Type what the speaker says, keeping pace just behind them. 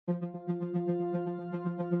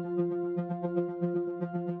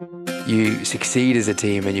You succeed as a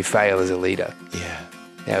team and you fail as a leader. Yeah.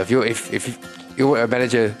 Now, if you're a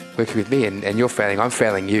manager working with me and you're failing, I'm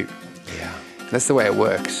failing you. Yeah. And that's the way it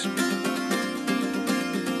works.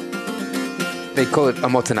 They call it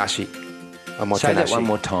omotenashi. Say that one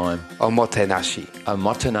more time. Omotenashi.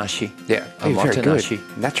 Omotenashi. Yeah. Hey, Omotenashi. Very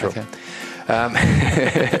good. Natural. Okay.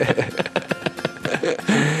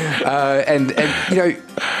 And you know,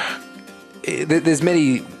 there's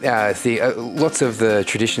many lots of the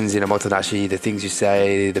traditions in omotenashi, the things you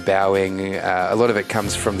say, the bowing, a lot of it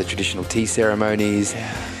comes from the traditional tea ceremonies.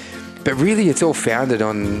 Yeah. But really it's all founded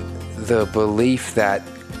on the belief that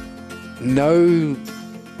no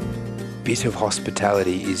bit of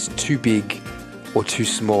hospitality is too big or too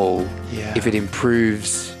small if it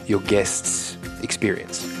improves your guests'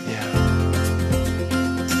 experience. Yeah.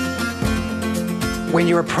 When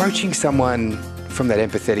you're approaching someone from that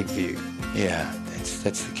empathetic view, Yeah,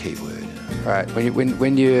 that's the key word. right?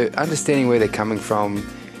 When you're understanding where they're coming from,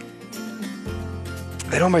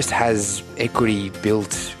 it almost has equity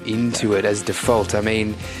built into it as default. I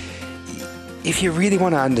mean, if you really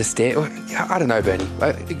want to understand, I don't know, Bernie.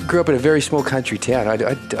 I grew up in a very small country town.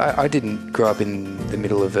 I didn't grow up in the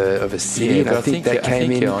middle of a city, and but I think that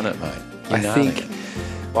came in. You're on it, mate.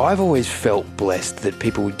 I've always felt blessed that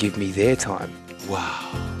people would give me their time. Wow,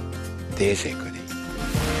 there's equity.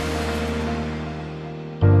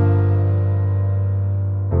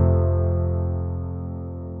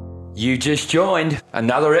 You just joined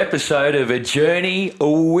another episode of A Journey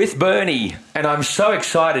with Bernie. And I'm so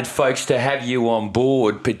excited, folks, to have you on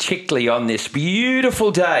board, particularly on this beautiful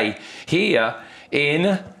day here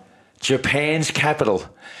in Japan's capital.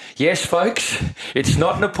 Yes, folks, it's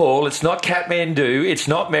not Nepal, it's not Kathmandu, it's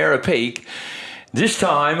not Mera Peak. This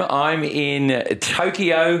time I'm in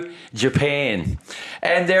Tokyo, Japan.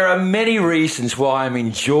 And there are many reasons why I'm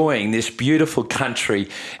enjoying this beautiful country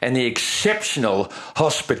and the exceptional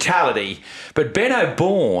hospitality. But Ben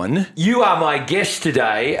Oborne, you are my guest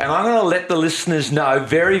today, and I'm going to let the listeners know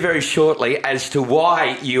very, very shortly as to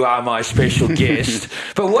why you are my special guest.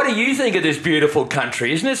 But what do you think of this beautiful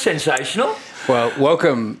country? Isn't it sensational? Well,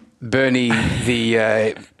 welcome, Bernie,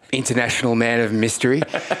 the international man of mystery.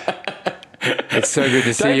 It's so good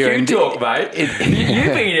to see you. Don't you talk, mate. You've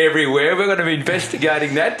been everywhere. We're going to be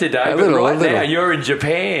investigating that today. But right now, you're in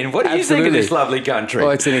Japan. What do you think of this lovely country?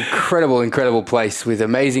 Well, it's an incredible, incredible place with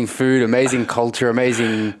amazing food, amazing culture,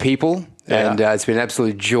 amazing people. Yeah. And it's been an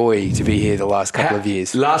absolute joy to be here the last couple of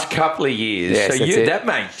years. Last couple of years. Yes, so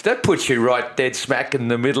that puts you right dead smack in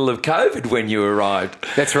the middle of COVID when you arrived.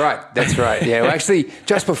 That's right. Yeah, well, actually,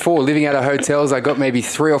 just before, living out of hotels, I got maybe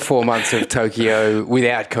 3 or 4 months of Tokyo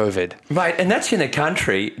without COVID. Mate, and that's in a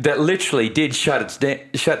country that literally did shut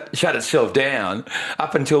itself down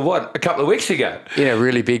up until, what, a couple of weeks ago? In a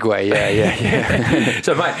really big way, yeah.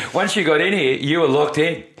 So, mate, once you got in here, you were locked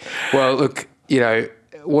in. Well, look,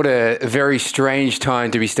 what a very strange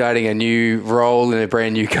time to be starting a new role in a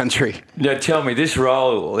brand new country. Now, tell me, this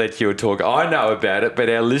role that you were talking, I know about it, but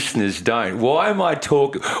our listeners don't. Why am I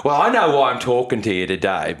talking? Well, I know why I'm talking to you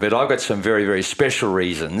today, but I've got some very, very special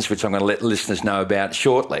reasons, which I'm going to let listeners know about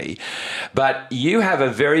shortly. But you have a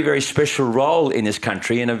very, very special role in this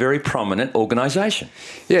country in a very prominent organisation.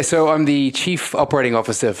 Yeah, so I'm the Chief Operating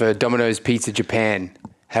Officer for Domino's Pizza Japan.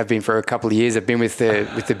 Have been for a couple of years. I've been with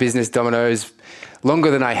the business Domino's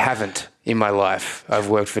longer than I haven't in my life. I've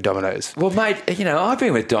worked for Domino's. Well, mate, I've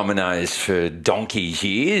been with Domino's for donkey's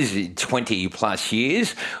years, 20 plus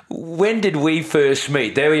years. When did we first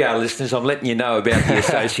meet? There we are, listeners. I'm letting you know about the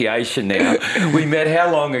association now. We met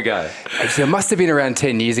how long ago? Actually, it must have been around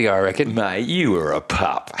 10 years ago, I reckon. Mate, you were a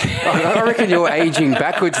pup. I reckon you're aging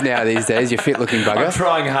backwards now these days, you fit-looking bugger. I'm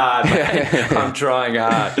trying hard, mate. I'm trying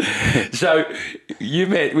hard. So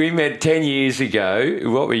we met 10 years ago.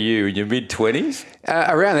 What were you, in your mid-20s?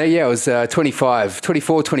 Around there, yeah. I was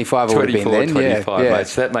 24, 25 I would have been then. 25, yeah. Mate.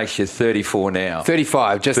 So that makes you 34 now.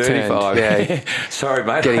 35, just 35. Turned. Yeah. Sorry,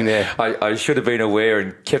 mate. Getting there. I should have been aware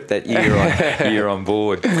and kept that year on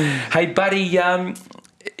board. Hey, buddy, I'm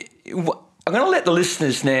going to let the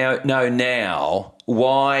listeners know now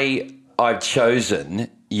why I've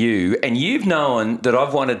chosen you, and you've known that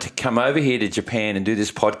I've wanted to come over here to Japan and do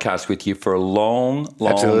this podcast with you for a long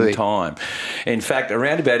time. In fact,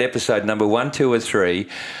 around about episode number 1, 2 or 3,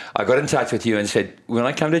 I got in touch with you and said, when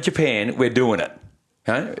I come to Japan, we're doing it.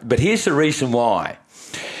 Okay? But here's the reason why.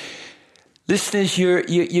 Listeners, you're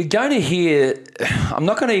going to hear, I'm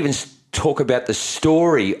not going to even talk about the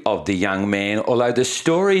story of the young man, although the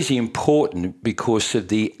story is important because of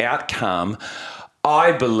the outcome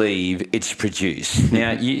I believe it's produced.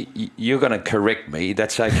 Now, you're going to correct me.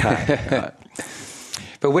 That's okay. Right.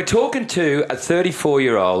 But we're talking to a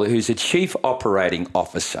 34-year-old who's a chief operating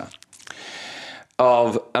officer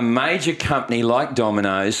of a major company like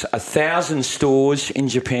Domino's, 1,000 stores in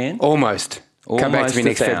Japan. Almost. Come back to me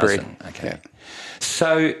next 1,000. February. Okay. Yeah.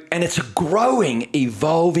 So, and it's a growing,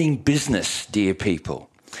 evolving business, dear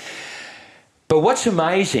people. But what's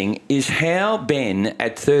amazing is how Ben,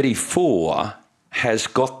 at 34, has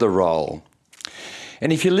got the role.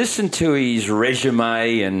 And if you listen to his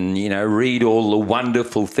resume and, read all the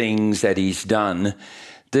wonderful things that he's done,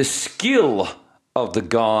 the skill of the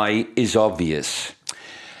guy is obvious.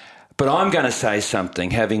 But I'm going to say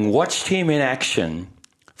something. Having watched him in action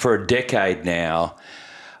for a decade now,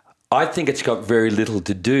 I think it's got very little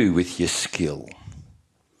to do with your skill.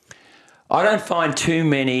 I don't find too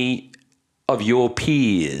many of your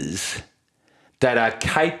peers that are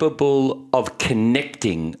capable of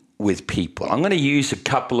connecting with people. I'm going to use a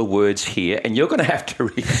couple of words here, and you're going to have to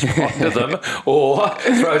respond to them or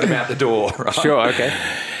throw them out the door. Right? Sure, okay.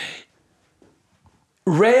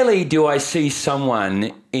 Rarely do I see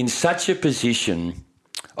someone in such a position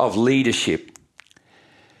of leadership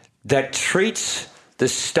that treats the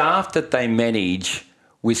staff that they manage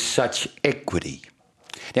with such equity.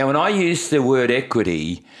 Now, when I use the word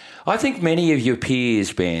equity, I think many of your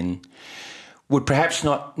peers, Ben, would perhaps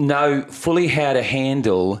not know fully how to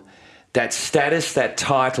handle that status, that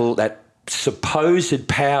title, that supposed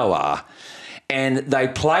power, and they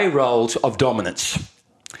play roles of dominance.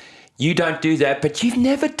 You don't do that, but you've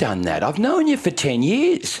never done that. I've known you for 10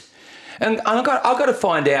 years. And I've got to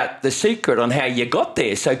find out the secret on how you got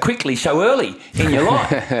there so quickly, so early in your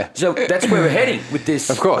life. So that's where we're heading with this.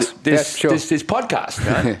 Of course. This podcast.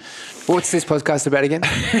 Right? What's this podcast about again?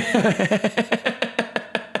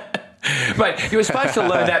 Mate, you were supposed to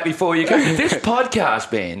learn that before you came. This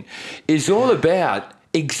podcast, Ben, is all about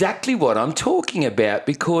exactly what I'm talking about,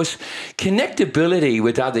 because connectability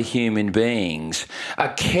with other human beings, a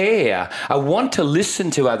care, a want to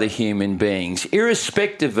listen to other human beings,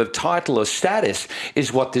 irrespective of title or status,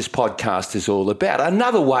 is what this podcast is all about.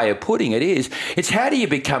 Another way of putting it is, it's how do you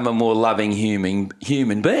become a more loving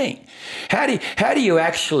human being? How do you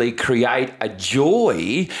actually create a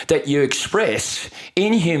joy that you express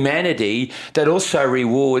in humanity that also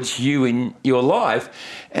rewards you in your life?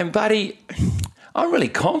 And buddy, I'm really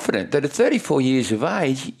confident that at 34 years of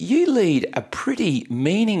age, you lead a pretty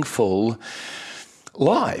meaningful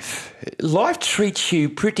life. Life treats you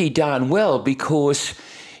pretty darn well because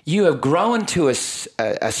you have grown to a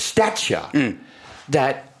stature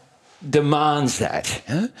that demands that.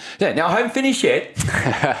 Huh? Now, I haven't finished yet.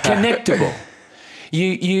 Connectable.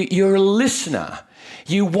 You're a listener.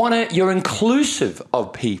 You're inclusive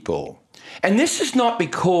of people. And this is not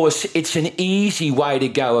because it's an easy way to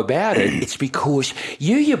go about it. It's because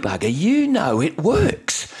you bugger, you know it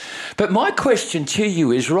works. But my question to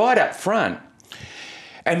you is right up front,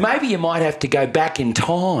 and maybe you might have to go back in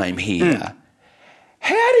time here.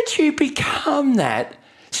 How did you become that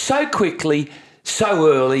so quickly, so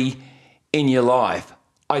early in your life?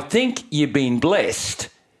 I think you've been blessed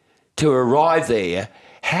to arrive there.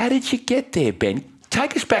 How did you get there, Ben?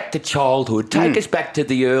 Take us back to childhood. Take us back to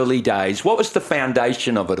the early days. What was the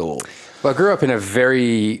foundation of it all? Well, I grew up in a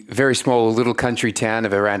very, very small little country town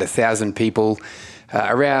of around 1,000 people,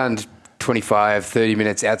 around 25, 30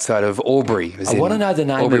 minutes outside of Albury. I want to know the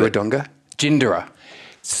name Albury of it. Wodonga. Jindera.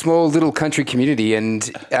 Small little country community, and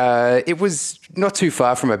it was not too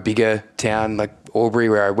far from a bigger town like Albury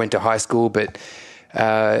where I went to high school, but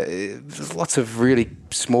there's lots of really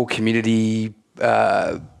small community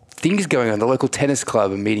things going on. The local tennis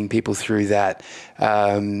club and meeting people through that.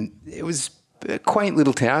 It was a quaint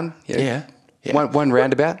little town. Yeah. One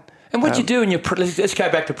roundabout. And what'd you do in your... Let's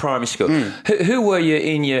go back to primary school. Who were you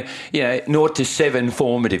in your 0 to 7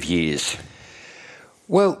 formative years?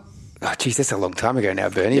 Well, geez, that's a long time ago now,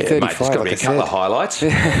 Bernie. Yeah, 35, mate, there's got to be a couple of highlights.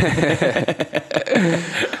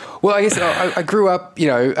 Well, I guess I grew up,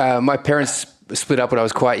 my parents split up when I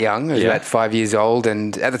was quite young. I was about 5 years old,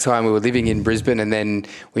 and at the time we were living in Brisbane, and then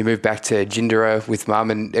we moved back to Jindera with Mum,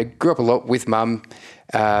 and I grew up a lot with Mum.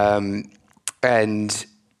 And,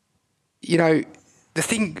 the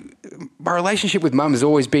thing, my relationship with Mum has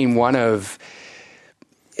always been one of,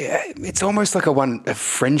 it's almost like a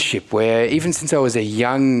friendship where even since I was a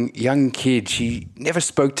young kid, she never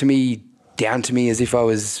spoke to me, down to me as if I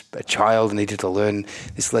was a child and needed to learn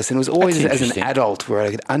this lesson. It was always as an adult where I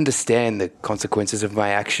could understand the consequences of my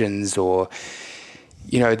actions, or,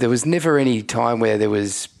 there was never any time where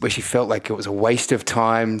she felt like it was a waste of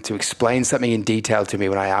time to explain something in detail to me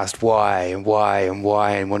when I asked why and why and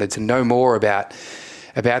why and wanted to know more about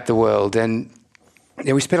the world. And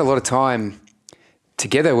we spent a lot of time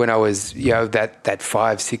together when I was, that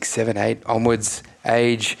 5, 6, 7, 8 onwards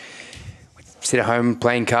age. We'd sit at home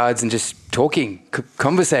playing cards and just talking,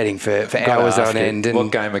 conversating for hours on end. And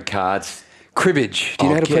what game of cards? Cribbage. Do you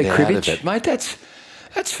know how to play cribbage? Mate,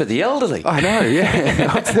 that's for the elderly. I know,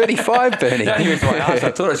 yeah. I'm 35, Bernie. No, you my ass.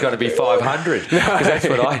 I thought it was going to be 500 because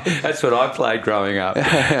that's what I played growing up.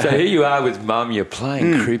 So here you are with Mum. You're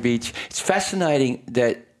playing cribbage. It's fascinating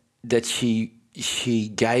that she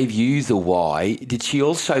gave you the why. Did she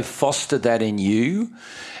also foster that in you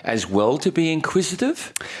as well, to be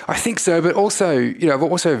inquisitive? I think so, but also, I've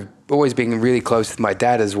also always been really close with my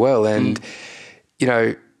dad as well, and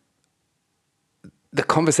the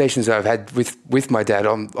conversations I've had with my dad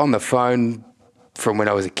on the phone from when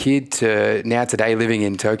I was a kid to now today living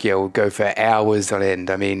in Tokyo will go for hours on end.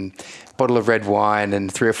 I mean, bottle of red wine and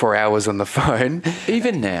 3 or 4 hours on the phone.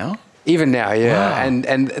 Even now? Even now, yeah. Wow.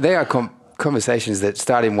 And they are conversations that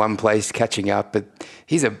start in one place, catching up, but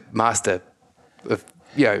he's a master of,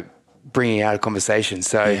 bringing out a conversation.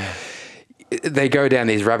 So they go down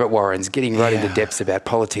these rabbit warrens, getting right into depths about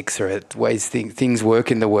politics or ways things work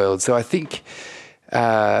in the world. So I think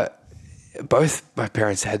both my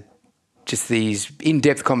parents had just these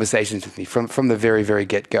in-depth conversations with me from the very, very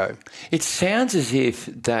get-go. It sounds as if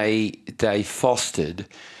they fostered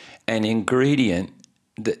an ingredient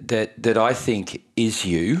that I think is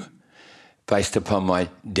you, based upon my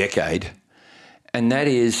decade, and that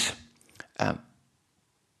is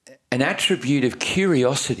an attribute of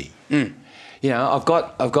curiosity. I've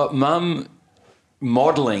got Mum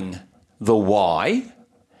modelling the why.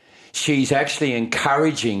 She's actually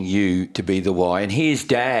encouraging you to be the why, and here's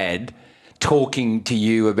Dad talking to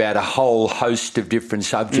you about a whole host of different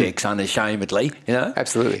subjects unashamedly.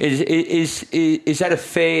 Absolutely. Is that a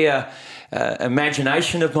fair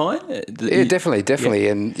imagination of mine? Yeah, definitely.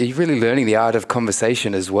 Yeah. And you're really learning the art of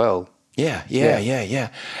conversation as well. Yeah.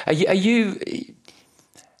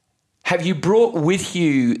 Have you brought with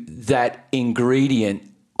you that ingredient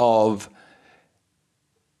of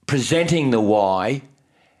presenting the why?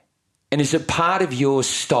 And is it part of your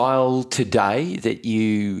style today that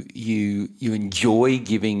you enjoy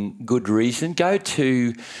giving good reason? Go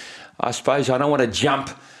to, I suppose, I don't want to jump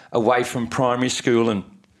away from primary school and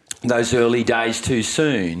those early days too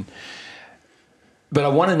soon, but I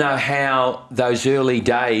want to know how those early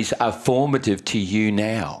days are formative to you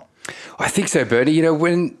now. I think so, Bernie.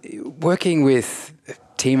 When working with a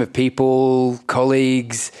team of people,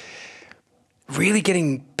 colleagues, really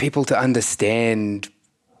getting people to understand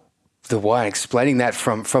the why, explaining that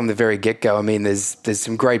from the very get-go. I mean, there's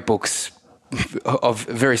some great books of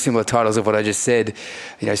very similar titles of what I just said,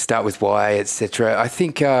 Start With Why, etc. I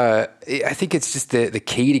think it's just the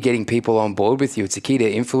key to getting people on board with you. It's the key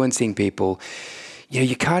to influencing people.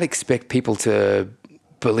 You can't expect people to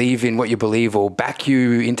believe in what you believe or back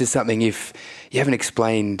you into something if you haven't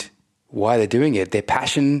explained why they're doing it. Their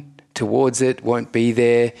passion towards it won't be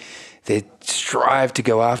there. Their strive to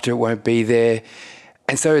go after it won't be there.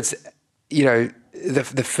 And so it's,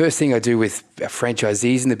 the first thing I do with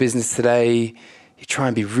franchisees in the business today, you try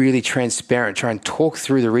and be really transparent, try and talk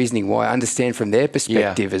through the reasoning why, understand from their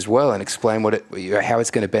perspective as well, and explain how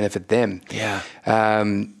it's going to benefit them. Yeah.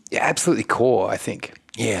 Absolutely core, I think.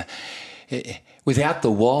 Yeah. Without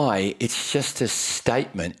the why, it's just a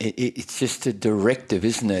statement. It's just a directive,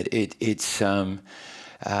 isn't it?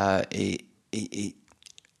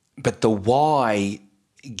 But the why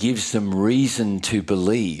gives them reason to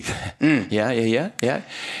believe. Yeah.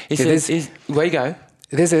 Where you go?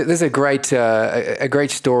 There's a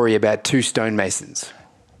great story about two stonemasons.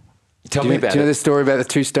 Tell me about it. Do you know the story about the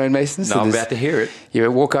two stonemasons? No, I'm about to hear it.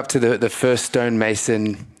 You walk up to the first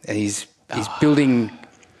stonemason, and he's building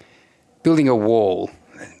a wall,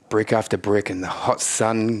 brick after brick, and the hot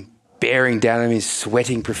sun bearing down on him. He's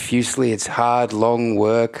sweating profusely. It's hard, long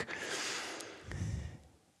work.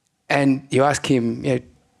 And you ask him,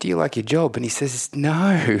 do you like your job? And he says,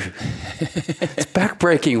 no, it's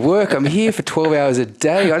backbreaking work. I'm here for 12 hours a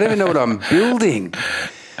day. I don't even know what I'm building.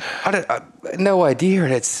 I no idea.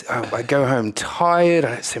 And I go home tired.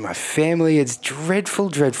 I don't see my family. It's dreadful,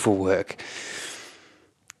 dreadful work.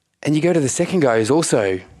 And you go to the second guy who's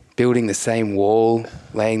also building the same wall,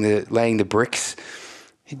 laying the bricks.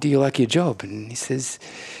 Do you like your job? And he says,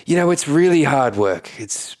 it's really hard work.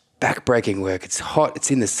 It's backbreaking work. It's hot. It's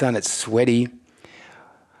in the sun. It's sweaty.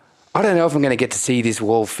 I don't know if I'm going to get to see this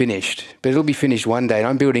wall finished, but it'll be finished one day, and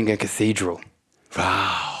I'm building a cathedral.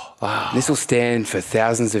 Wow. Wow. This will stand for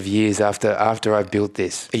thousands of years after I've built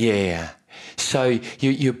this. Yeah. So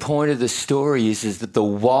your point of the story is that the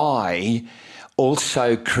why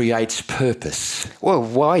also creates purpose. Well,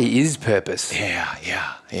 why is purpose?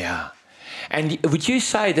 Yeah. And would you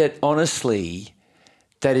say that honestly,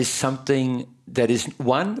 that is something that is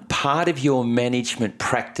one part of your management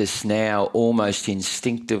practice now almost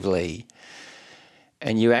instinctively,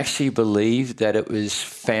 and you actually believe that it was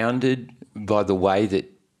founded by the way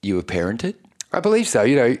that you were parented? I believe so.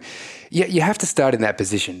 You have to start in that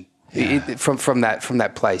position from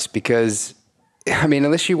that place, because, I mean,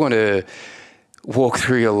 unless you want to walk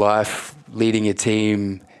through your life leading your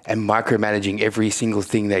team and micromanaging every single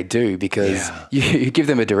thing they do, because you give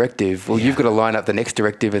them a directive, well, you've got to line up the next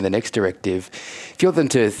directive and the next directive. If you want them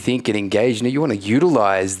to think and engage, you want to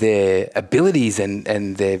utilize their abilities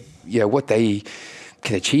and their, what they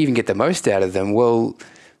can achieve and get the most out of them. Well,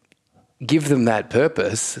 give them that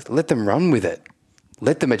purpose, let them run with it,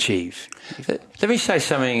 let them achieve. Let me say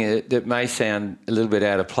something that may sound a little bit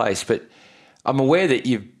out of place, but I'm aware that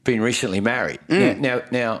you've been recently married.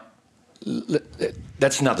 Now,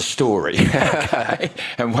 that's another story. Okay?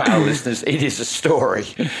 And wow, listeners, it is a story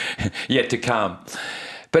yet to come.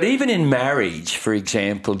 But even in marriage, for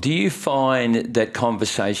example, do you find that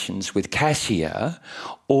conversations with Cassia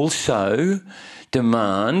also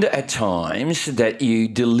demand at times that you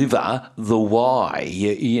deliver the why,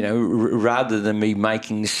 rather than me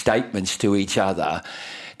making statements to each other?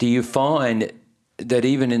 Do you find that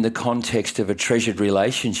even in the context of a treasured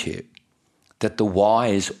relationship, that the why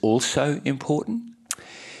is also important?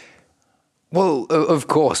 Well, of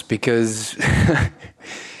course, because,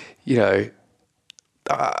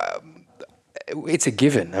 it's a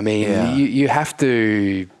given. I mean, you have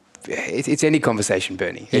to. It's any conversation,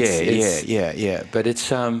 Bernie. Yeah. But it's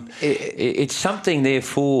something,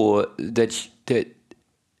 therefore,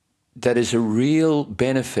 that is a real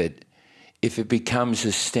benefit if it becomes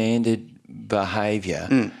a standard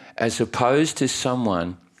behaviour, as opposed to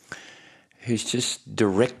someone who's just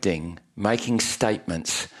directing, making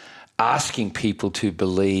statements, asking people to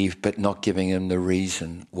believe, but not giving them the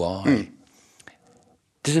reason why.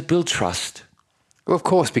 Does it build trust? Well, of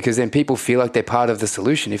course, because then people feel like they're part of the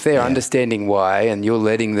solution. If they're understanding why, and you're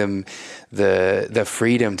letting them the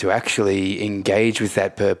freedom to actually engage with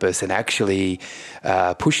that purpose and actually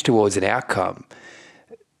push towards an outcome,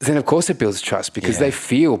 then of course it builds trust, because they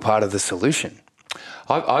feel part of the solution.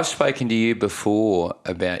 I've spoken to you before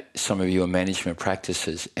about some of your management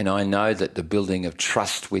practices, and I know that the building of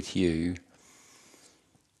trust with you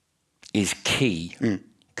is key.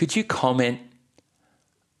 Could you comment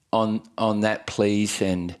on that, please?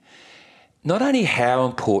 And not only how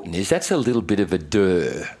important it is, that's a little bit of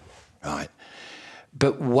a right?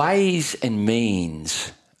 But ways and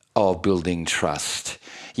means of building trust.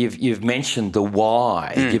 You've mentioned the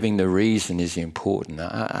why, giving the reason is important.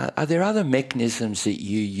 Are there other mechanisms that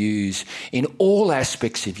you use in all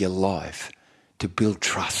aspects of your life to build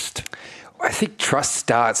trust? I think trust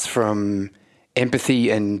starts from empathy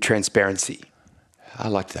and transparency. I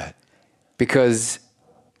like that. Because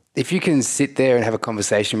if you can sit there and have a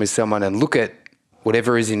conversation with someone and look at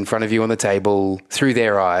whatever is in front of you on the table through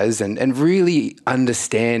their eyes and really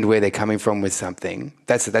understand where they're coming from with something,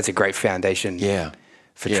 that's a great foundation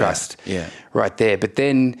for trust right there. But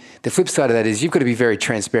then the flip side of that is you've got to be very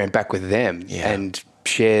transparent back with them and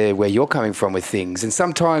share where you're coming from with things. And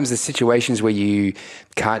sometimes there's situations where you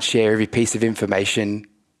can't share every piece of information.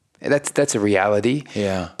 That's a reality.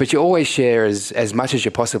 Yeah. But you always share as much as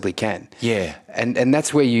you possibly can. Yeah. And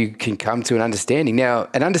that's where you can come to an understanding. Now,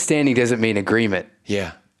 an understanding doesn't mean agreement.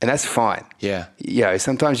 Yeah. And that's fine. Yeah.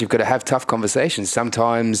 Sometimes you've got to have tough conversations.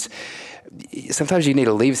 Sometimes you need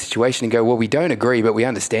to leave a situation and go, well, we don't agree, but we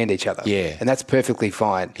understand each other. Yeah. And that's perfectly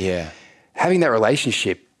fine. Yeah. Having that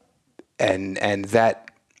relationship and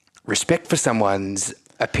that respect for someone's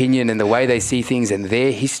opinion and the way they see things and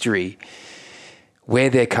their history,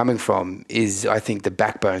 where they're coming from, is, I think, the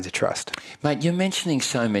backbone to trust. Mate, you're mentioning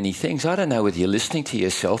so many things. I don't know whether you're listening to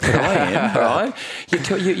yourself, but I am, right?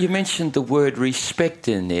 You mentioned the word respect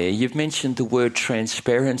in there. You've mentioned the word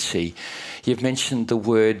transparency. You've mentioned the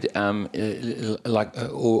word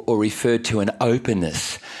or referred to an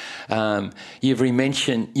openness. You've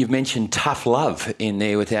mentioned tough love in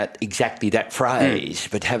there without exactly that phrase,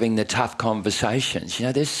 but having the tough conversations.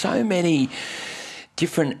 There's so many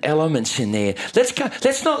different elements in there.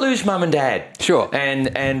 Let's not lose mum and dad. Sure.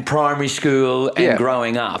 And primary school and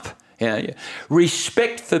growing up.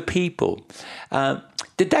 Respect for people.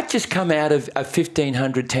 did that just come out of a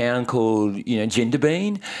 1500 town called,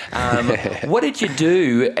 Jindabyne? What did you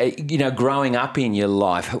do, growing up in your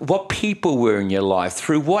life? What people were in your life?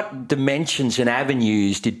 Through what dimensions and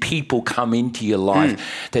avenues did people come into your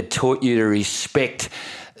life that taught you to respect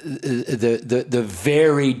the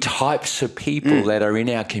varied types of people that are in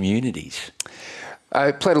our communities?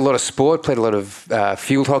 I played a lot of sport, played a lot of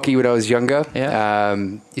field hockey when I was younger. Yeah.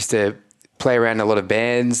 Used to play around in a lot of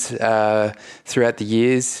bands throughout the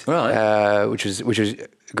years, right. which was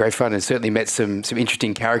great fun, and certainly met some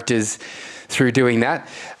interesting characters through doing that.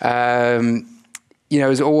 It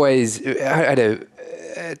was always, I had a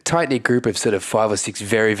tight-knit group of sort of 5 or 6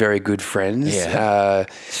 very, very good friends. Yeah.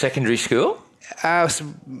 Secondary school? So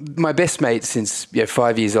my best mate since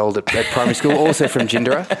 5 years old at primary school, also from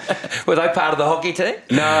Jindera. Were they part of the hockey team?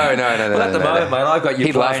 No. Well, at the moment, mate, I've got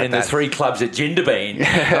you playing in the 3 clubs at Jindabyne.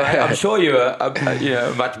 I'm sure you're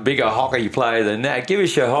a much bigger hockey player than that. Give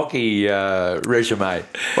us your hockey resume.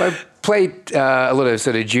 Well, I played a lot of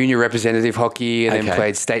sort of junior representative hockey, and then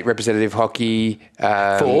played state representative hockey.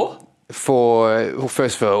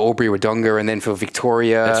 First for Albury Wodonga, and then for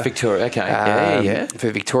Victoria. That's Victoria, okay.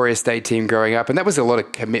 For Victoria state team growing up. And that was a lot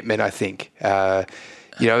of commitment, I think.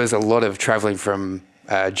 There's a lot of travelling from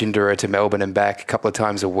Jindera to Melbourne and back a couple of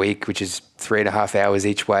times a week, which is 3.5 hours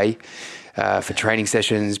each way, for training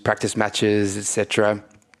sessions, practice matches, etc.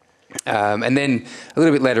 And then a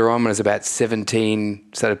little bit later on, when I was about 17,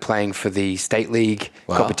 started playing for the State League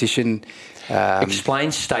competition.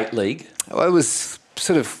 Explain State League. Well, it was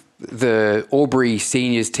sort of the Albury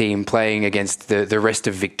seniors team playing against the rest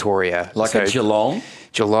of Victoria. Like a Geelong?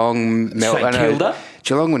 Geelong, St Kilda?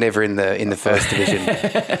 Geelong were never in the first division.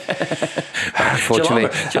 Unfortunately.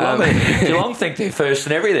 Geelong think they're first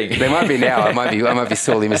and everything. They might be now. I might be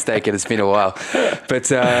sorely mistaken. It's been a while. But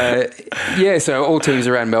so all teams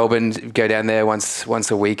around Melbourne go down there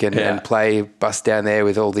once a week and play, bus down there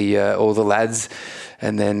with all the lads,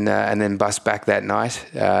 and then bus back that night.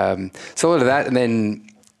 So a lot of that, and then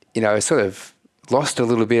sort of lost a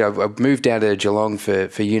little bit. I moved down to Geelong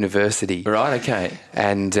for university. Right, okay.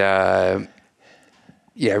 And I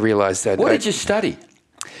realised that... What did you study?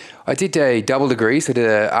 I did a double degree, so I did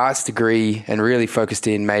an arts degree and really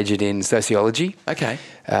majored in sociology. Okay.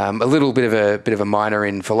 A little bit of a minor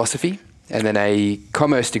in philosophy, and then a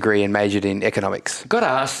commerce degree and majored in economics. Got to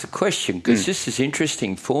ask the question, because this is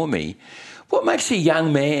interesting for me. What makes a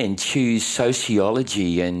young man choose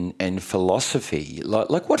sociology and philosophy?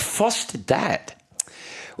 Like what fostered that?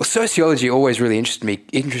 Well, sociology always really interested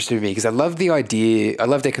me because I loved the idea. I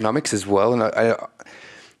loved economics as well, and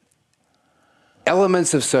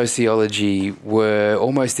elements of sociology were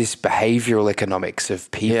almost this behavioural economics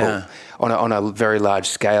of people on a very large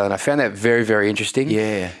scale, and I found that very, very interesting.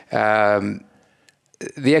 Yeah.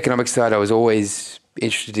 The economics side I was always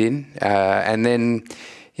interested in, and then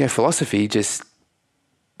philosophy just.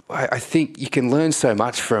 I think you can learn so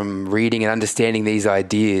much from reading and understanding these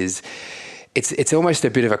ideas. It's almost a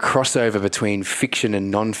bit of a crossover between fiction and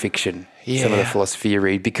non-fiction, some of the philosophy you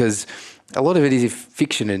read, because a lot of it is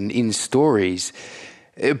fiction and in stories,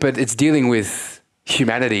 but it's dealing with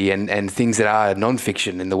humanity and things that are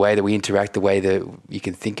non-fiction in the way that we interact, the way that you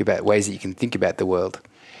can think about, ways that you can think about the world.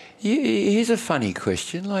 Here's a funny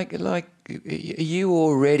question. Like, are you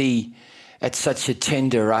already at such a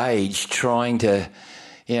tender age trying to...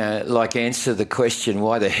 answer the question,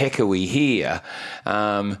 why the heck are we here?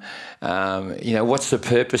 What's the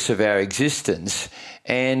purpose of our existence?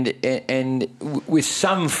 And with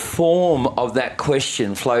some form of that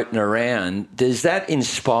question floating around, does that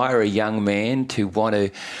inspire a young man to want to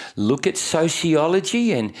look at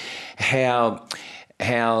sociology and how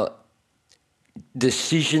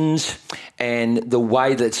decisions and the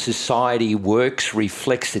way that society works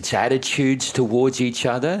reflects its attitudes towards each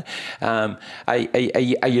other?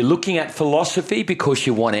 Are you looking at philosophy because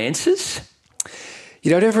you want answers? I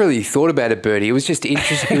never really thought about it, Bertie. It was just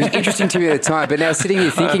interesting. It was interesting to me at the time, but now sitting here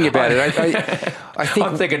thinking about it, I think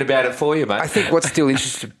I'm thinking about it for you, mate. I think what still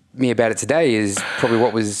interests me about it today is probably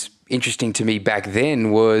what was interesting to me back then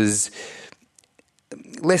was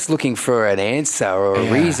less looking for an answer or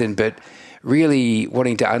a reason, but really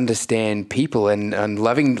wanting to understand people and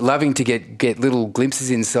loving to get little glimpses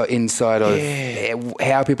inside of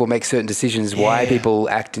how people make certain decisions, why people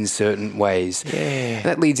act in certain ways. Yeah. And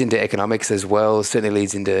that leads into economics as well, certainly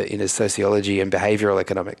leads into sociology and behavioural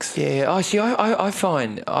economics. Yeah, I see. I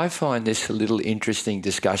find this a little interesting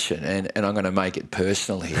discussion, and I'm going to make it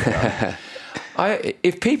personal here.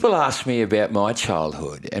 if people ask me about my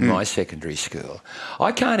childhood and my secondary school,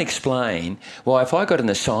 I can't explain why if I got an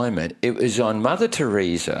assignment, it was on Mother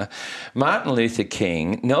Teresa, Martin Luther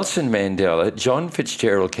King, Nelson Mandela, John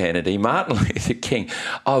Fitzgerald Kennedy, Martin Luther King.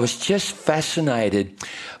 I was just fascinated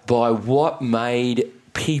by what made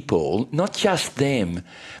people, not just them,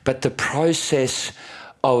 but the process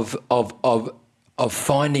of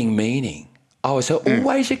finding meaning. I was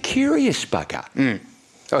always a curious bugger.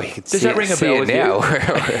 Oh, you can Does that ring a bell with now? you?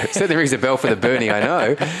 Certainly rings a bell for the Bernie, I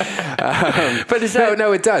know. But is that...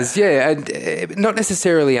 No, it does, yeah. And not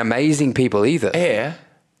necessarily amazing people either. Yeah.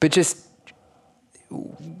 But just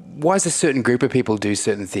why does a certain group of people do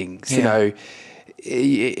certain things? Yeah. You know,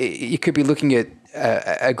 you could be looking at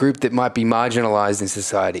a group that might be marginalised in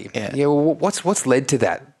society. Yeah. Yeah. Well, what's led to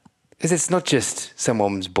that? Because it's not just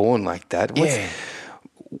someone's born like that.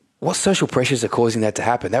 What social pressures are causing that to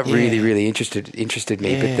happen? That really interested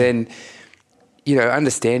me. Yeah. But then, you know,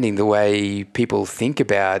 understanding the way people think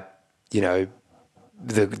about, you know,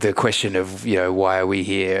 the question of, you know, why are we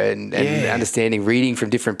here, and understanding, reading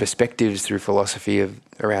from different perspectives through philosophy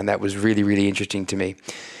around that was really interesting to me.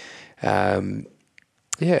 Yeah,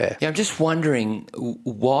 I'm just wondering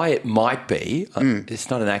why it might be,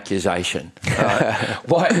 it's not an accusation,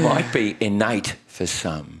 why it might be innate for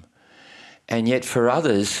some, and yet for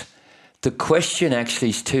others, the question actually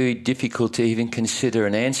is too difficult to even consider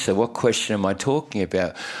an answer. What question am I talking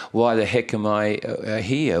about? Why the heck am I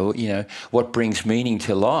here? You know, what brings meaning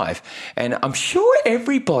to life? And I'm sure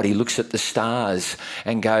everybody looks at the stars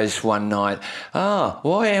and goes one night,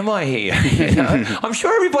 why am I here? You know? I'm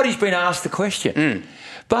sure everybody's been asked the question.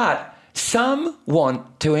 But some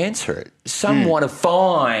want to answer it. Some want to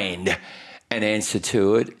find an answer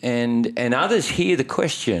to it, and others hear the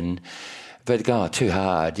question but go, too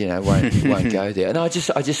hard, you know, won't go there. And I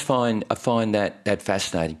find that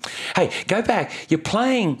fascinating. Hey, go back.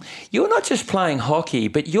 You're not just playing hockey,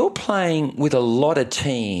 but you're playing with a lot of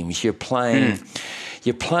teams. You're playing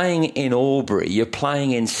in Albury, you're playing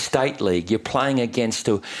in State League, you're playing against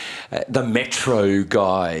the Metro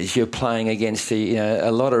guys, you're playing against a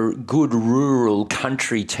lot of good rural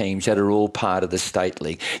country teams that are all part of the State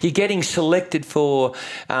League. You're getting selected for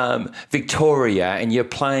Victoria, and you're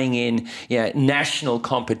playing in national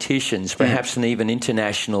competitions, perhaps an even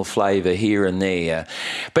international flavour here and there.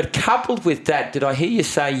 But coupled with that, did I hear you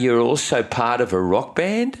say you're also part of a rock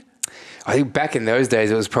band? I think back in those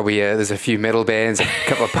days, it was probably there's a few metal bands, a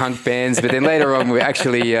couple of punk bands, but then later on we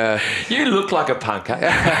actually... you look like a punker.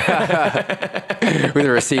 With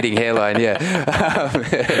a receding hairline, yeah.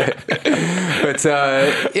 But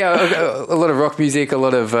a lot of rock music, a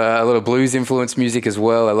lot of blues influenced music as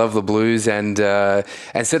well. I love the blues, and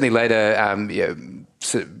certainly later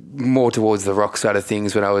more towards the rock side of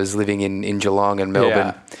things when I was living in Geelong and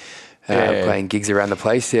Melbourne. Playing gigs around the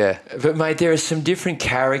place, But mate, there are some different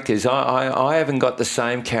characters. I haven't got the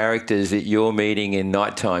same characters that you're meeting in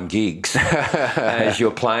nighttime gigs as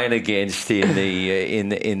you're playing against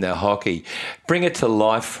in the hockey. Bring it to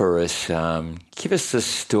life for us. Give us the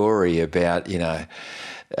story about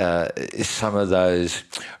some of those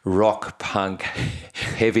rock, punk,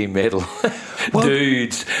 heavy metal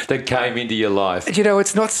dudes that came into your life. You know,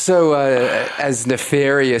 it's not so as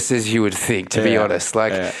nefarious as you would think, to be honest.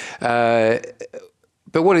 But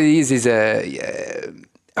what it is a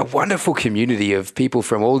wonderful community of people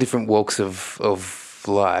from all different walks of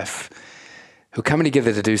life who are coming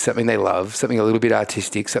together to do something they love, something a little bit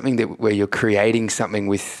artistic, something where you're creating something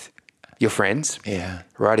with your friends,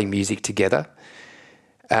 writing music together.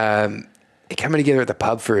 Coming together at the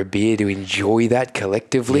pub for a beer to enjoy that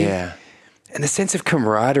collectively. Yeah. And the sense of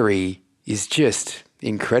camaraderie is just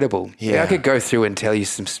incredible. Yeah. I could go through and tell you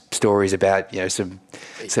some stories about, some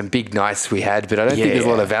big nights we had, but I don't think there's a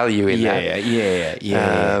lot of value in that.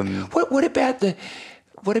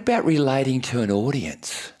 What about relating to an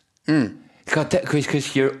audience?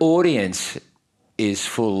 Because your audience is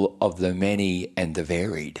full of the many and the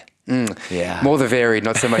varied. More the varied,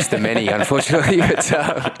 not so much the many, unfortunately. But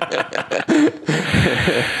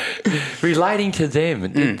relating to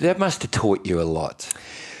them, that must have taught you a lot.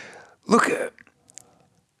 Look,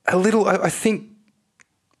 a little. I think,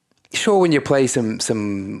 sure, when you play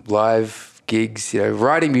some live gigs,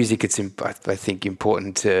 writing music, it's I think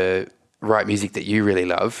important to write music that you really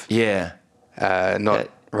love. Yeah, not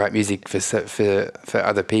write music for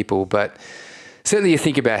other people, but certainly you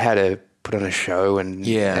think about how to put on a show and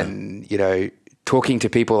talking to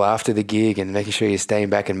people after the gig and making sure you're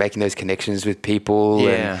staying back and making those connections with people.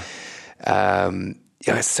 Yeah. And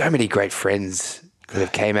so many great friends that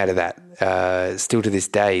have came out of that still to this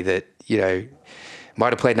day that,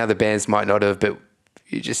 might have played in other bands, might not have, but,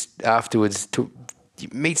 you just afterwards you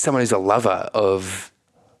meet someone who's a lover of,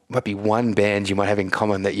 might be one band you might have in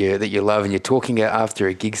common that you love, and you're talking after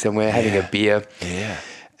a gig somewhere, having a beer. Yeah.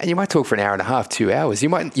 And you might talk for an hour and a half, 2 hours. You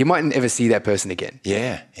mightn't ever see that person again.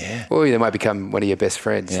 Yeah, yeah. Or they might become one of your best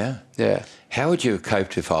friends. Yeah. Yeah. How would you have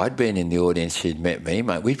coped if I'd been in the audience who'd met me,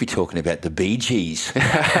 mate? We'd be talking about the Bee Gees.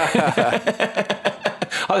 I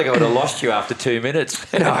think I would have lost you after 2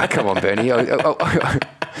 minutes. No, come on, Bernie.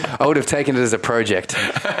 I would have taken it as a project.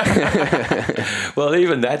 Well,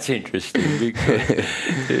 even that's interesting because,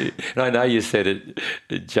 and I know you said it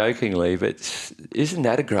jokingly, but isn't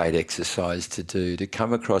that a great exercise to do, to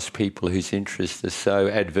come across people whose interests are so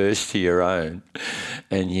adverse to your own,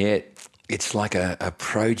 and yet it's like a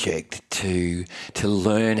project to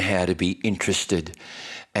learn how to be interested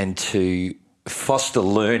and to foster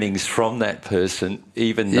learnings from that person,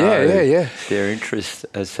 even though their interests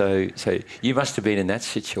are so you must have been in that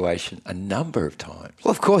situation a number of times.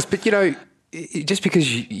 Well, of course, but just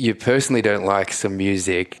because you personally don't like some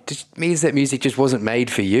music just means that music just wasn't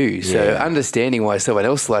made for you. So understanding why someone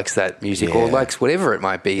else likes that music or likes whatever it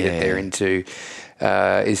might be that they're into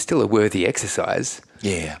is still a worthy exercise.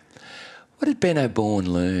 Yeah. What did Ben Oborne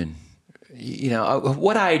learn?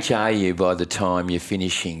 What age are you by the time you're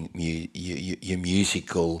finishing your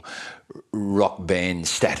musical rock band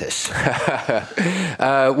status?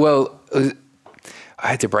 Well, I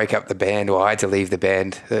had to break up the band, or I had to leave the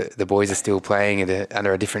band. The boys are still playing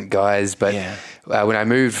under a different guise. But when I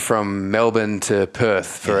moved from Melbourne to Perth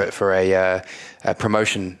for a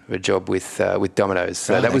promotion, a job with Domino's,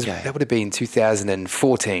 so that would have been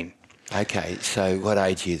 2014. Okay, so what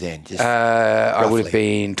age are you then? Just I would have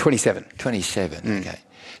been 27. 27, okay.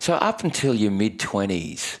 So up until your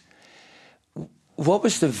mid-20s, what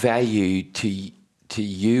was the value to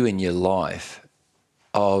you in your life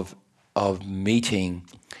of meeting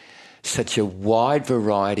such a wide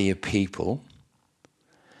variety of people?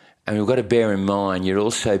 And we've got to bear in mind you're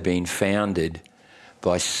also being founded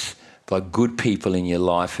by good people in your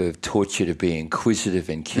life who have taught you to be inquisitive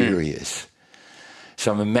and curious. So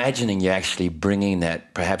I'm imagining you actually bringing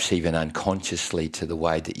that, perhaps even unconsciously, to the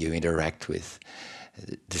way that you interact with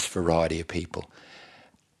this variety of people.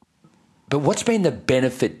 But what's been the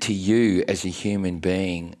benefit to you as a human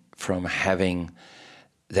being from having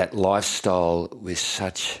that lifestyle with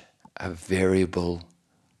such a variable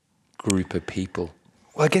group of people?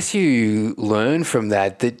 Well, I guess you learn from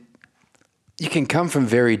that you can come from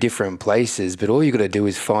very different places, but all you got to do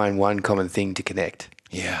is find one common thing to connect.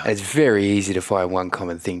 Yeah. And it's very easy to find one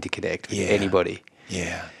common thing to connect with anybody.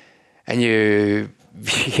 Yeah. And you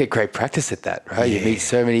get great practice at that, right? Yeah. You meet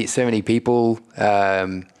so many people,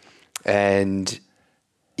 and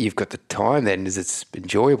you've got the time then, as it's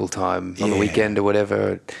enjoyable time on the weekend or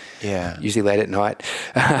whatever. Yeah. Usually late at night,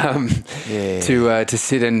 to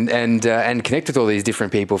sit and connect with all these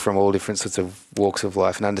different people from all different sorts of walks of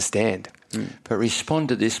life and understand. But respond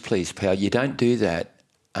to this, please, pal. You don't do that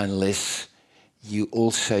unless you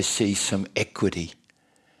also see some equity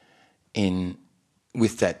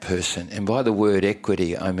with that person. And by the word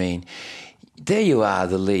equity, I mean, there you are,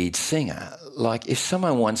 the lead singer. Like, if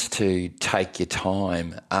someone wants to take your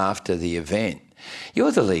time after the event,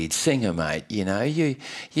 you're the lead singer, mate. You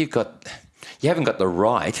haven't got the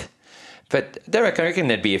right. But I reckon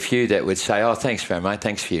there'd be a few that would say, "Oh, thanks very much,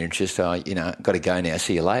 thanks for your interest. Got to go now.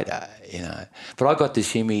 See you later." But I got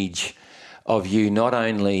this image of you not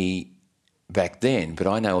only back then, but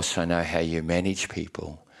I also know how you manage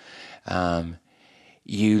people.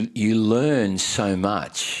 You learn so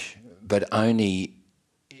much, but only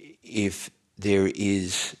if there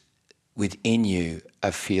is within you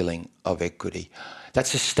a feeling of equity.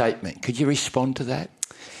 That's a statement. Could you respond to that?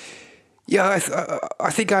 Yeah,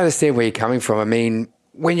 I think I understand where you're coming from. I mean,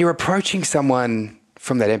 when you're approaching someone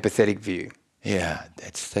from that empathetic view. Yeah,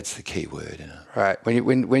 that's the key word, isn't it? Right.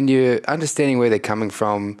 When you're understanding where they're coming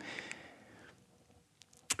from,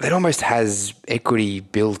 that almost has equity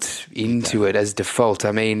built into it as default.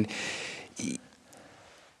 I mean,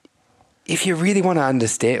 if you really want to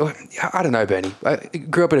understand, I don't know, Bernie. I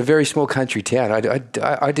grew up in a very small country town. I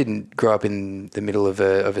didn't grow up in the middle of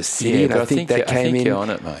a city, yeah, and I think that came in. You're on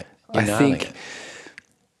it, mate.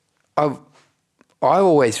 I've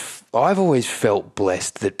always felt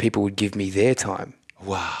blessed that people would give me their time.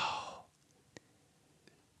 Wow,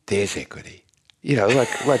 there's equity.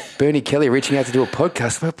 Like Bernie Kelly reaching out to do a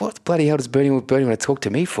podcast. What bloody hell does Bernie want to talk to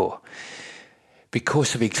me for?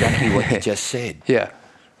 Because of exactly what you just said. Yeah.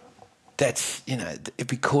 That's,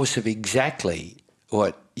 because of exactly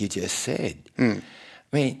what you just said. I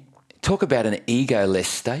mean, talk about an ego-less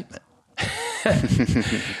statement. And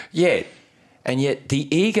yet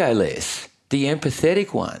the ego-less the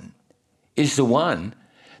empathetic one, is the one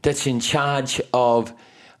that's in charge of,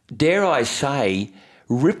 dare I say,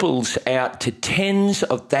 ripples out to tens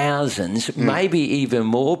of thousands, maybe even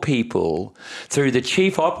more people through the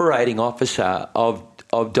chief operating officer of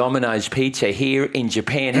Domino's Pizza here in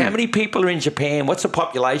Japan. How many people are in Japan? What's the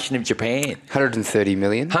population of Japan? 130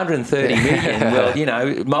 million. 130 million.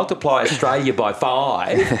 Well, multiply Australia by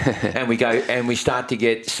 5 and we start to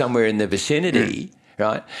get somewhere in the vicinity,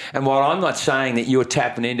 right? And while I'm not saying that you're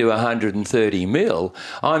tapping into 130 mil,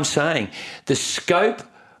 I'm saying the scope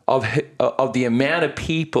of the amount of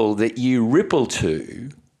people that you ripple to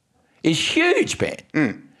is huge, Ben.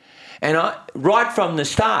 And right from the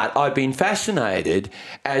start, I've been fascinated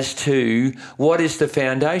as to what is the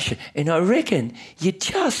foundation. And I reckon you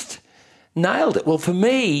just nailed it. Well, for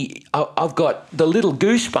me, I've got the little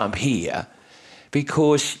goosebump here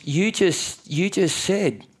because you just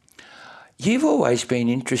said you've always been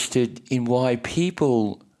interested in why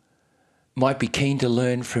people might be keen to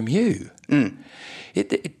learn from you.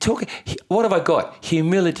 What have I got?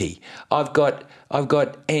 Humility. I've got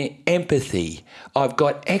empathy. I've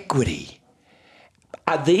got equity.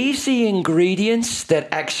 Are these the ingredients that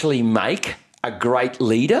actually make a great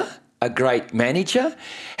leader, a great manager?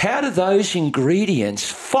 How do those ingredients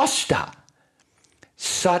foster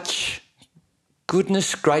such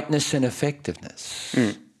goodness, greatness, and effectiveness?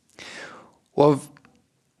 Well, I've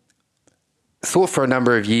thought for a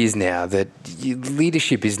number of years now that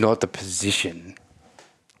leadership is not the position.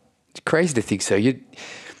 It's crazy to think so.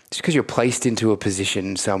 Just because you're placed into a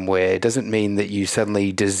position somewhere doesn't mean that you suddenly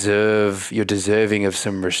you're deserving of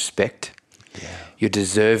some respect. Yeah. You're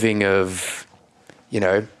deserving of,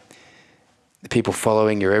 the people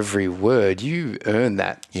following your every word. You earn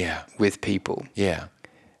that with people. Yeah.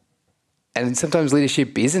 And sometimes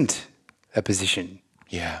leadership isn't a position.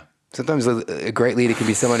 Yeah. Sometimes a great leader can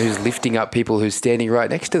be someone who's lifting up people who's standing right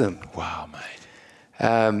next to them. Wow,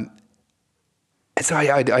 mate. And so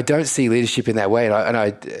I don't see leadership in that way, and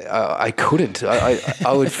I couldn't.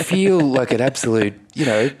 I would feel like an absolute,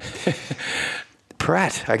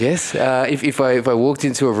 prat, I guess, if I walked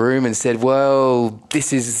into a room and said, "Well,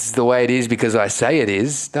 this is the way it is because I say it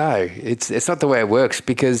is." No, it's not the way it works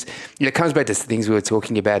because it comes back to things we were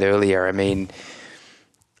talking about earlier. I mean,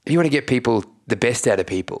 if you want to get the best out of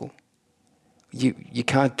people, you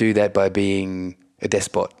can't do that by being a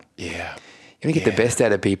despot. Yeah. You want to get the best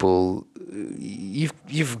out of people,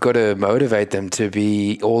 you've got to motivate them to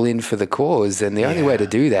be all in for the cause. And the only way to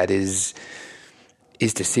do that is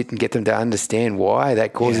to sit and get them to understand why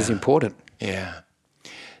that cause is important. Yeah.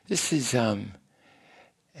 This is,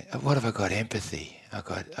 what have I got? Empathy. I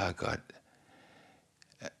got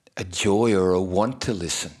a joy or a want to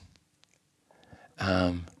listen.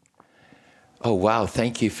 Oh, wow.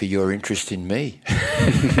 Thank you for your interest in me.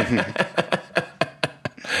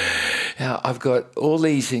 Now, I've got all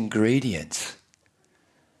these ingredients.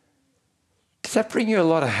 Does that bring you a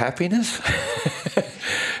lot of happiness?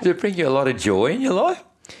 Does it bring you a lot of joy in your life?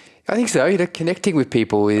 I think so. Connecting with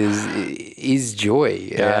people is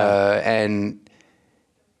joy. And,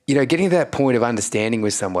 getting to that point of understanding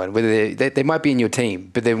with someone, whether they might be in your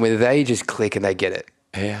team, but then whether they just click and they get it.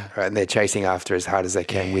 Yeah. Right, and they're chasing after as hard as they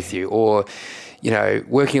can with you. Or,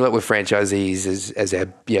 working a lot with franchisees as our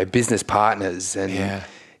business partners and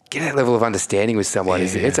get that level of understanding with someone.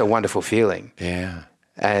 It's a wonderful feeling. Yeah.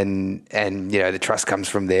 And the trust comes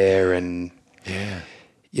from there. And,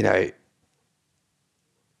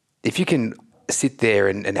 if you can sit there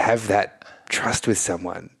and have that trust with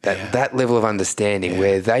someone, that level of understanding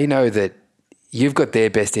where they know that you've got their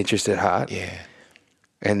best interest at heart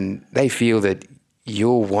and they feel that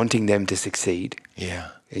you're wanting them to succeed. Yeah.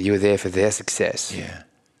 And you're there for their success. Yeah.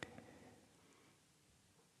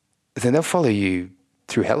 Then they'll follow you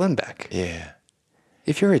through hell and back. Yeah.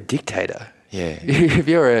 If you're a dictator, if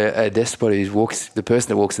you're a despot the person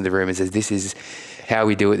that walks in the room and says, "This is how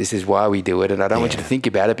we do it, this is why we do it, and I don't want you to think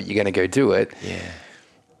about it, but you're going to go do it." Yeah.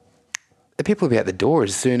 The people will be out the door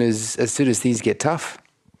as soon as things get tough.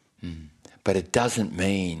 But it doesn't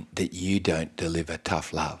mean that you don't deliver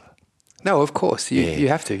tough love. No, of course. You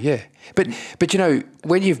have to, But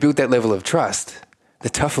when you've built that level of trust, the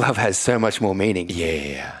tough love has so much more meaning.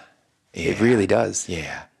 Yeah. It really does.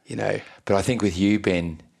 Yeah. But I think with you,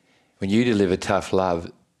 Ben, when you deliver tough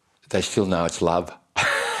love, they still know it's love.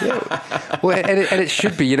 Well, and it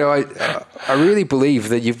should be. I really believe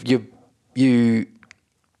that you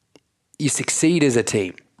succeed as a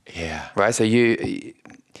team. Yeah. Right? So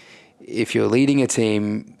if you're leading a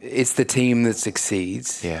team, it's the team that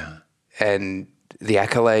succeeds. Yeah. And the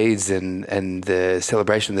accolades and the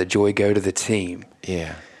celebration, the joy go to the team.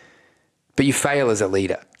 Yeah. But you fail as a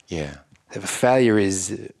leader. Yeah. The failure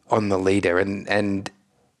is on the leader, and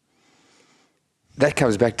that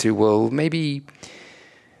comes back to, well, maybe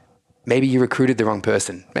you recruited the wrong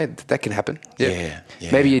person. That can happen. Yeah.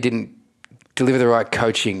 Maybe you didn't deliver the right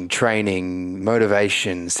coaching, training,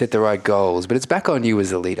 motivation, set the right goals, but it's back on you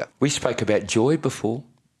as a leader. We spoke about joy before.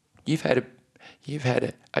 You've had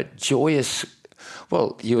a joyous,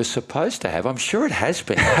 well, you were supposed to have, I'm sure it has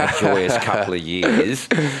been a joyous couple of years,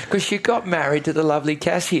 because you got married to the lovely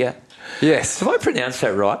Cassia. Yes. Have I pronounced that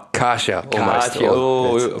right? Kasia, almost.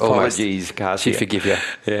 Kasia. Apologies, Kasia. She'd forgive you.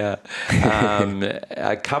 Yeah.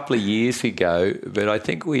 A couple of years ago, but I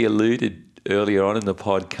think we alluded earlier on in the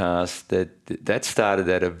podcast that started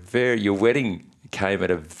at your wedding came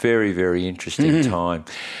at a very, very interesting time.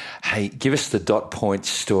 Hey, give us the dot point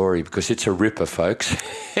story, because it's a ripper, folks.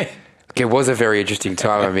 It was a very interesting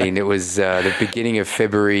time. I mean, it was the beginning of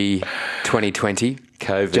February 2020.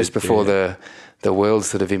 COVID. Just before the world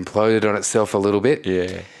sort of imploded on itself a little bit.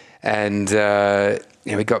 Yeah. And,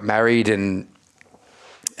 we got married and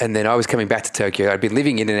then I was coming back to Tokyo. I'd been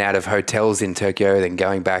living in and out of hotels in Tokyo, then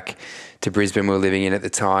going back to Brisbane we were living in at the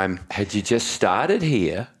time. Had you just started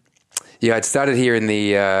here? Yeah, I'd started here in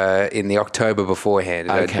the October beforehand.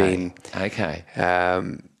 Okay.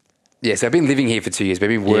 So I've been living here for 2 years, but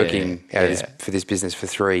I've been working for this business for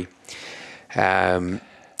 3.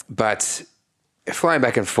 But flying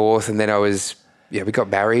back and forth, and then we got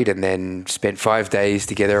married and then spent 5 days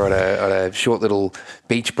together on a short little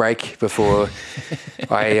beach break before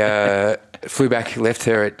I flew back, left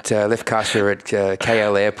Kasia at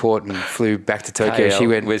KL airport and flew back to Tokyo. KL, she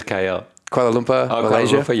went, where's KL? Kuala Lumpur,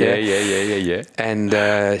 Malaysia. Kuala Lumpur, yeah.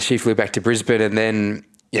 And she flew back to Brisbane, and then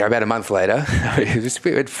about a month later,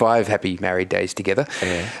 we had 5 happy married days together.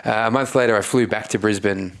 Yeah. A month later, I flew back to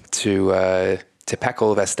Brisbane to pack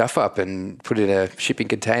all of our stuff up and put it in a shipping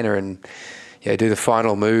container and do the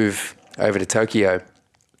final move over to Tokyo.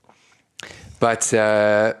 But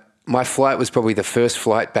my flight was probably the first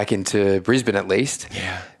flight back into Brisbane, at least,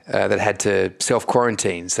 that had to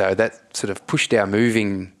self-quarantine. So that sort of pushed our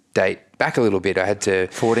moving date back a little bit. I had to...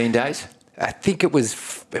 14 days? I think it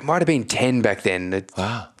might have been 10 back then.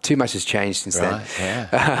 Wow. Too much has changed since then.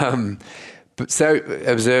 Yeah. So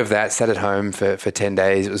observed that, sat at home for 10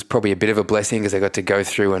 days. It was probably a bit of a blessing because I got to go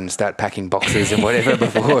through and start packing boxes and whatever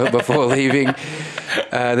before leaving.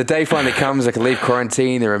 The day finally comes, I can leave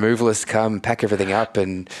quarantine, the removalists come, pack everything up,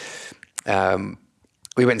 and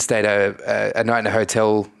we went and stayed a night in a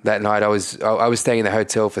hotel that night. I was staying in the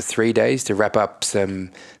hotel for 3 days to wrap up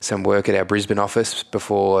some work at our Brisbane office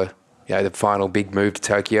before the final big move to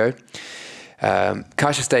Tokyo.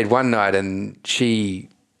 Kasia stayed one night and she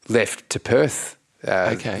left to Perth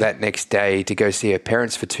that next day to go see her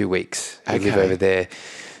parents for 2 weeks who live over there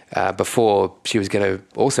before she was going to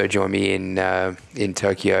also join me in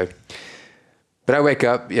Tokyo. But I wake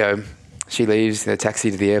up, she leaves in a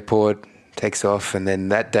taxi to the airport, takes off, and then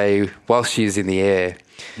that day, while she's in the air,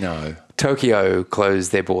 Tokyo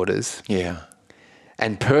closed their borders. Yeah.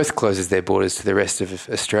 And Perth closes their borders to the rest of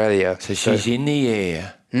Australia. So she's in the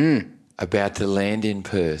air, about to land in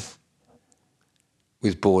Perth,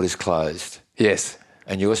 with borders closed. Yes.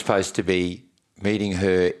 And you're supposed to be meeting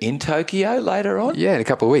her in Tokyo later on? Yeah, in a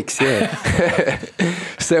couple of weeks, yeah.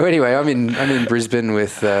 So anyway, I'm in Brisbane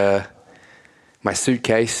with my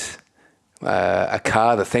suitcase, a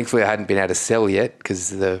car that thankfully I hadn't been able to sell yet because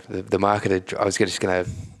the market, I was just going to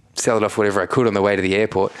sell it off whatever I could on the way to the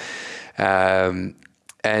airport.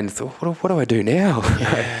 And thought, what do I do now?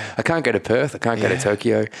 Yeah. I can't go to Perth. I can't go to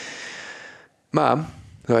Tokyo. Mum,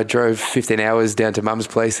 I drove 15 hours down to Mum's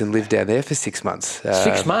place and lived down there for 6 months.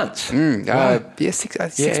 6 months? Wow. 6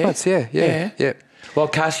 months, yeah. Well,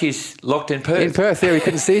 Kasia's locked in Perth. In Perth, we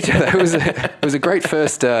couldn't see each other. It was a great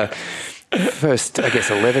first, I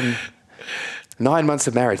guess, 9 months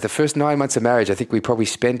of marriage. The first 9 months of marriage, I think we probably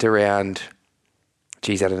spent around,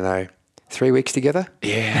 I don't know, 3 weeks together.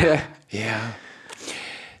 Yeah.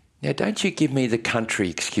 Now, don't you give me the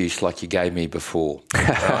country excuse like you gave me before.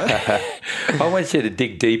 Right? I want you to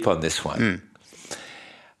dig deep on this one.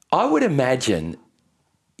 I would imagine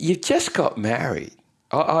you've just got married.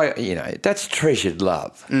 That's treasured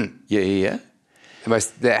love. Yeah.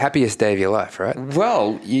 The happiest day of your life, right?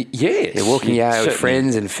 Well, yes. You're walking out with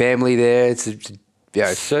friends and family there. It's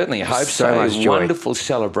certainly. I hope so. Much joy. Wonderful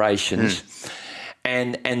celebrations.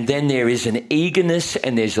 And then there is an eagerness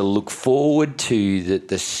and there's a look forward to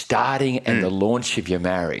the starting and the launch of your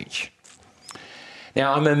marriage.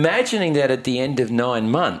 Now, I'm imagining that at the end of 9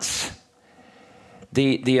 months,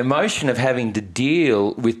 the emotion of having to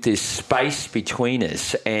deal with this space between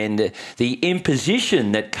us and the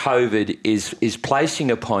imposition that COVID is placing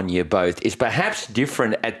upon you both is perhaps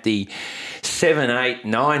different at the 7, 8,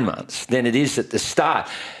 9 months than it is at the start.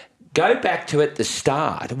 Go back to at the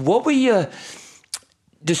start. What were your...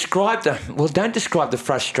 don't describe the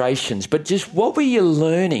frustrations, but just what were you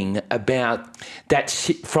learning about that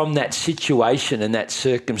from that situation and that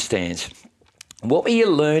circumstance? What were you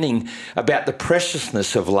learning about the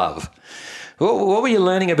preciousness of love? What were you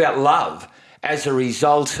learning about love as a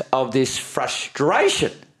result of this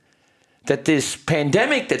frustration that this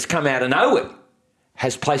pandemic that's come out of nowhere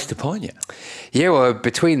has placed upon you? Yeah, well,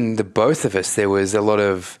 between the both of us, there was a lot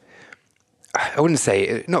of, I wouldn't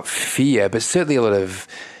say not fear, but certainly a lot of,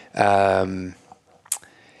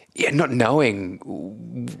 not knowing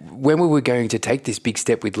when we were going to take this big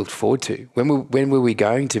step we'd looked forward to. When were we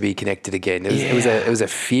going to be connected again? It was a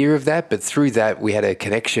fear of that, but through that we had a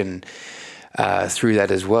connection through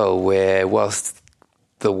that as well. Where whilst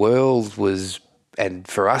the world was, and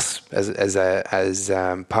for us as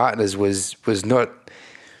partners was not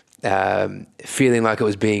feeling like it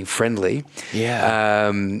was being friendly.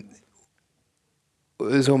 Yeah. It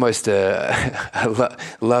was almost a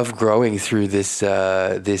love growing through this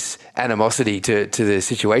animosity to the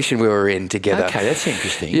situation we were in together. Okay, that's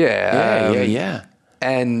interesting. Yeah.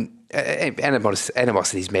 And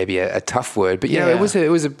animosity is maybe a tough word, but it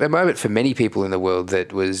was a moment for many people in the world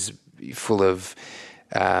that was full of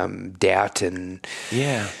doubt and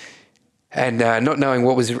not knowing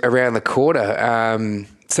what was around the corner.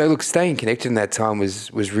 So look, staying connected in that time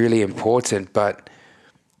was really important, but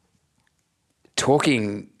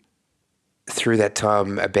talking through that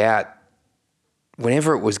time about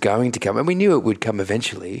whenever it was going to come, and we knew it would come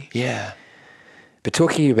eventually. Yeah. But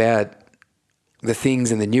talking about the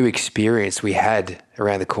things and the new experience we had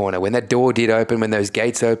around the corner, when that door did open, when those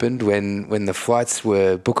gates opened, when the flights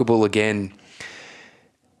were bookable again,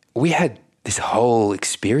 we had this whole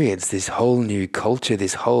experience, this whole new culture,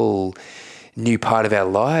 this whole new part of our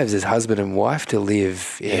lives as husband and wife to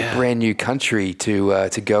live in a brand new country to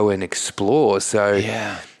go and explore. So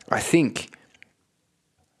I think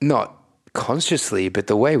not consciously, but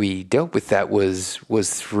the way we dealt with that was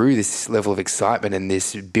through this level of excitement and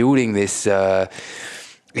this building this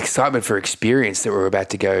excitement for experience that we're about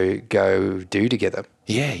to go do together.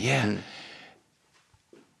 Yeah.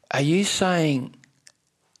 Are you saying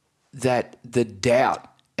that the doubt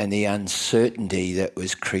and the uncertainty that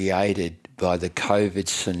was created by the COVID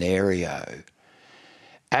scenario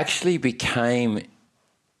actually became,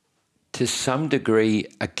 to some degree,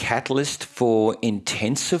 a catalyst for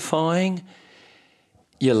intensifying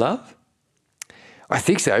your love? I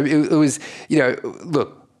think so. It was,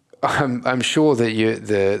 look, I'm sure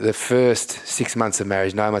that the first 6 months of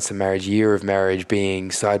marriage, 9 months of marriage, year of marriage, being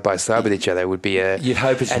side by side with each other would be you'd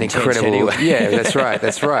hope it's an intense incredible. Anyway. Yeah, that's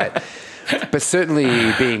right. But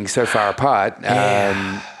certainly being so far apart,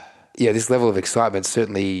 this level of excitement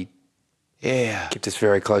certainly kept us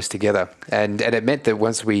very close together. And it meant that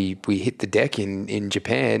once we hit the deck in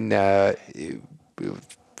Japan,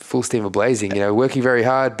 full steam a-blazing, working very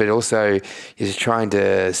hard, but also just trying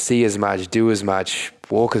to see as much, do as much,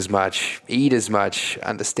 walk as much, eat as much,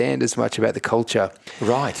 understand as much about the culture.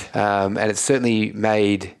 Right. And it's certainly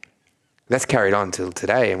made... That's carried on till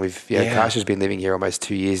today, and we've Kasha's been living here almost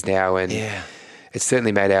 2 years now, and it's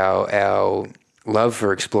certainly made our love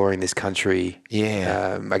for exploring this country,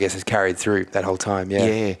 I guess, has carried through that whole time.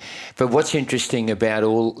 Yeah. But what's interesting about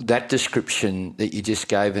all that description that you just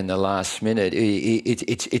gave in the last minute,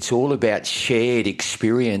 it's all about shared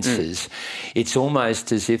experiences. It's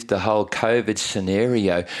almost as if the whole COVID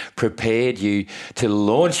scenario prepared you to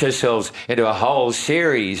launch yourselves into a whole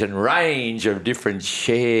series and range of different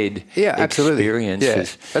shared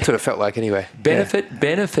experiences. Yeah, that's what it felt like anyway.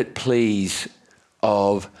 Benefit, please,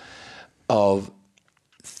 of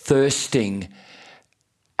thirsting,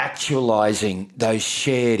 actualising those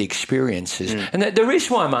shared experiences. And the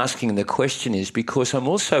reason why I'm asking the question is because I'm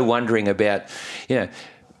also wondering about,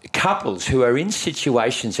 couples who are in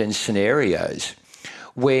situations and scenarios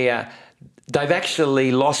where they've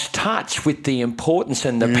actually lost touch with the importance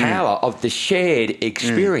and the power of the shared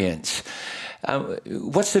experience.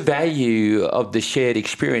 What's the value of the shared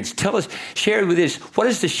experience? Share it with us. What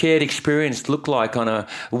does the shared experience look like on a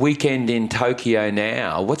weekend in Tokyo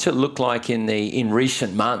now? What's it look like in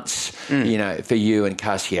recent months, for you and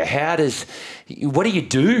Cassia? What do you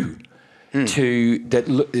do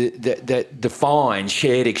that define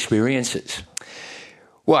shared experiences?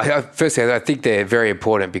 Well, firstly, I think they're very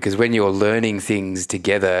important because when you're learning things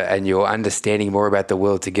together and you're understanding more about the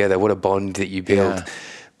world together, what a bond that you build.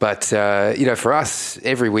 But, for us,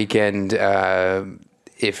 every weekend,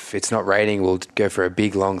 if it's not raining, we'll go for a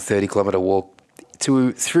big, long 30-kilometre walk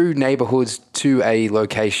through neighbourhoods to a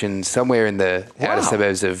location somewhere in the outer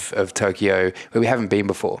suburbs of Tokyo where we haven't been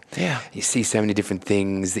before. Yeah. You see so many different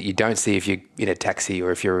things that you don't see if you're in a taxi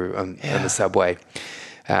or if you're on the subway.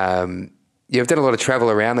 I've done a lot of travel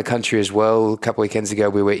around the country as well. A couple of weekends ago,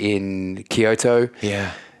 we were in Kyoto.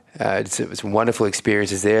 Yeah. Some wonderful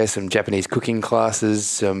experiences there, some Japanese cooking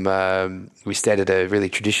classes. We stayed at a really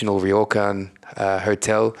traditional ryokan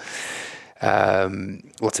hotel.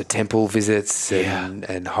 Lots of temple visits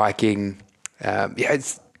and hiking.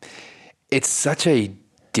 It's such a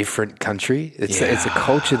different country. It's a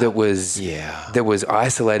culture that was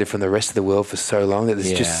isolated from the rest of the world for so long that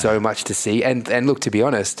there's just so much to see. And look, to be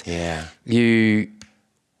honest,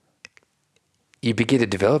 you begin to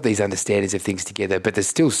develop these understandings of things together, but there's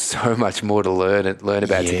still so much more to learn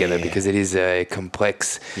about together because it is a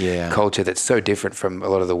complex culture that's so different from a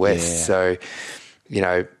lot of the West. So,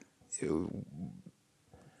 I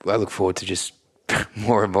look forward to just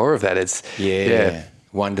more and more of that. It's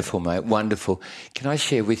wonderful, mate. Wonderful. Can I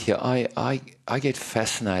share with you? I get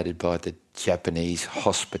fascinated by the Japanese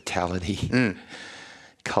hospitality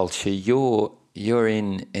culture. You're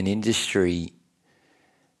in an industry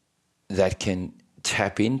that can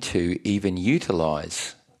tap into, even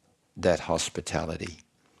utilise that hospitality.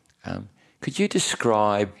 Could you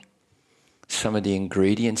describe some of the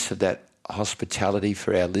ingredients of that hospitality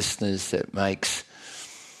for our listeners that makes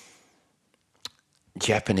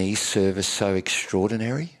Japanese service so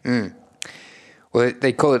extraordinary? Well,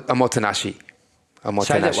 they call it omotenashi.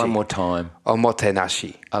 Say that one more time.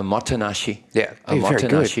 Omotenashi. Omotenashi. Yeah. Omotenashi.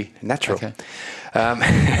 Very good. Natural. Okay.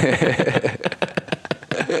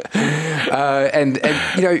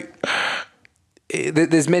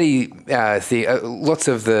 There's many lots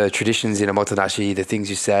of the traditions in omotenashi, the things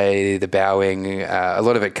you say, the bowing, a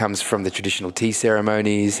lot of it comes from the traditional tea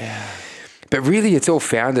ceremonies. Yeah. But really it's all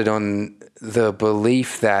founded on the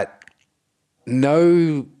belief that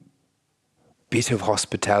no bit of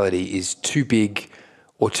hospitality is too big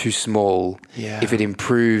or too small if it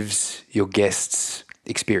improves your guests'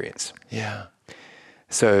 experience. Yeah.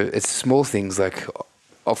 So it's small things like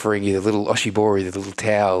offering you the little oshibori, the little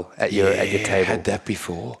towel at your table. Had that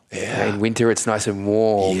before. Yeah. In winter it's nice and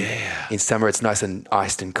warm. Yeah. In summer it's nice and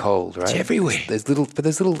iced and cold, right? It's everywhere. There's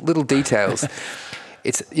little details.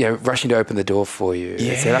 It's rushing to open the door for you.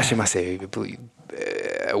 Yeah. It's irashimase,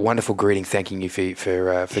 a wonderful greeting, thanking you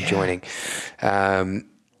for joining.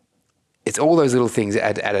 It's all those little things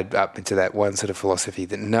added up into that one sort of philosophy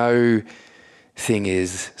that no thing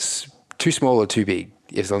is too small or too big,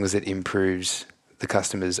 as long as it improves the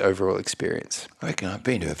customer's overall experience. I reckon I've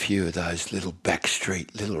been to a few of those little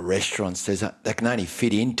backstreet little restaurants. They can only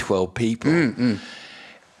fit in 12 people. And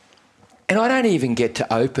I don't even get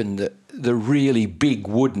to open the really big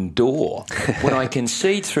wooden door when I can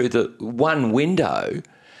see through the one window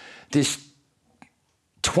this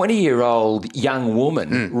 20-year-old young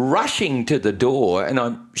woman rushing to the door, and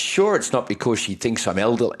I'm sure it's not because she thinks I'm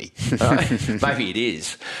elderly. Right? Maybe it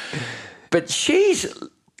is. But she's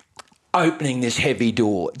opening this heavy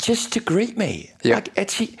door just to greet me. Yeah. I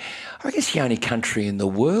reckon it's the only country in the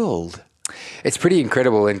world. It's pretty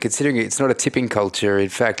incredible, and considering it's not a tipping culture, in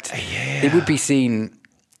fact, it would be seen.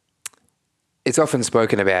 It's often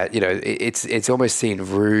spoken about. It's almost seen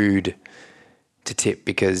rude to tip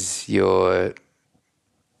because you're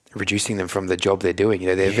reducing them from the job they're doing.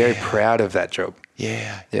 They're very proud of that job.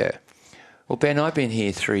 Yeah. Yeah. Well, Ben, I've been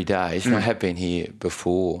here 3 days, and I have been here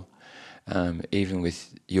before, even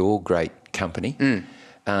with your great company,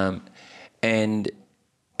 and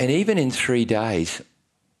even in 3 days,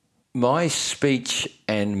 my speech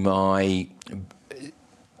and my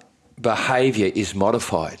behaviour is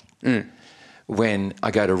modified when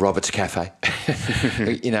I go to Robert's Cafe.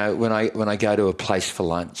 When I go to a place for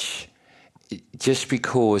lunch, just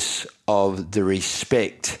because of the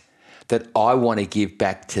respect that I want to give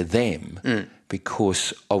back to them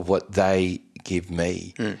because of what they give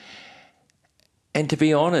me. And to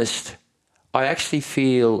be honest, I actually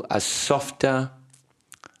feel a softer,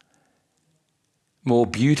 more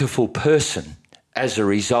beautiful person as a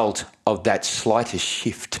result of that slightest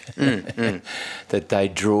shift that they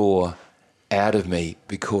draw out of me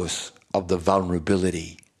because of the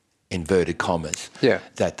vulnerability, inverted commas,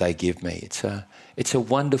 that they give me. It's a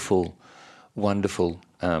wonderful, wonderful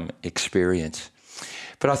experience.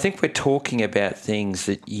 But I think we're talking about things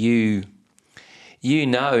that you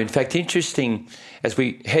know. In fact, interesting, as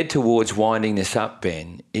we head towards winding this up,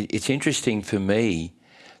 Ben, it's interesting for me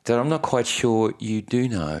that I'm not quite sure you do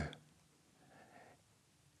know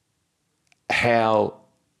how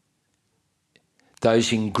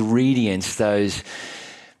those ingredients, the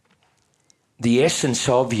essence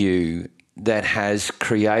of you that has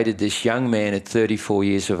created this young man at 34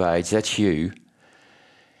 years of age, that's you,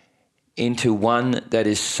 into one that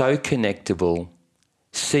is so connectable,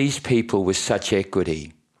 sees people with such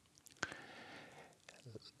equity,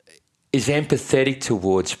 is empathetic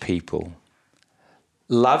towards people,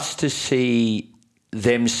 loves to see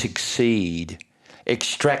them succeed,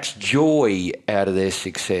 extracts joy out of their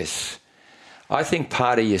success. I think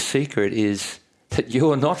part of your secret is that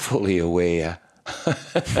you're not fully aware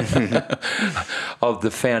of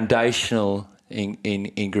the foundational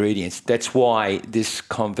ingredients. That's why this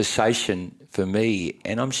conversation for me,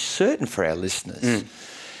 and I'm certain for our listeners,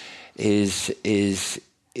 is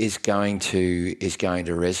going to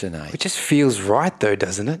resonate. It just feels right though,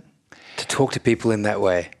 doesn't it? To talk to people in that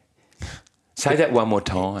way. Say that one more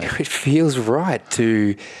time. It feels right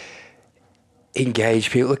to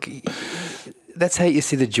engage people. Look, that's how you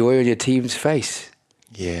see the joy on your team's face.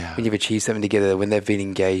 Yeah. When you've achieved something together, when they've been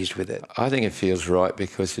engaged with it. I think it feels right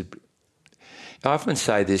because I often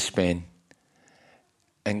say this, Ben,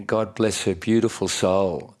 and God bless her beautiful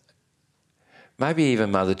soul. Maybe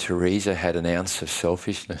even Mother Teresa had an ounce of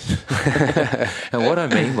selfishness. And what I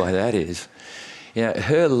mean by that is,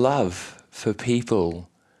 her love for people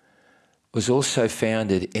was also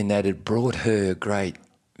founded in that it brought her great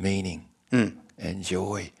meaning and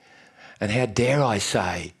joy. And how dare I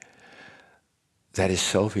say that is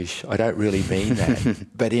selfish? I don't really mean that.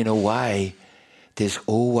 But in a way, there's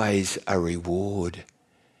always a reward.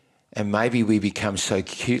 And maybe we become so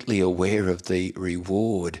acutely aware of the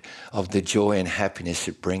reward, of the joy and happiness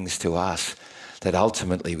it brings to us, that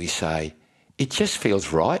ultimately we say, it just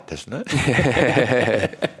feels right, doesn't it?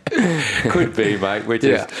 Could be, mate.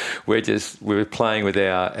 We're playing with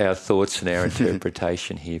our thoughts and our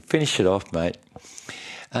interpretation here. Finish it off, mate.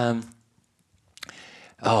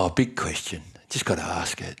 Big question. Just got to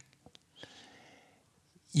ask it.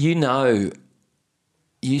 You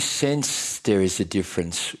sense there is a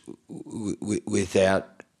difference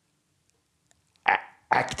without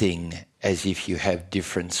acting as if you have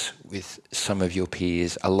difference with some of your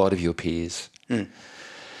peers, a lot of your peers.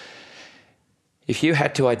 If you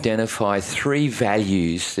had to identify 3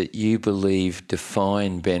 values that you believe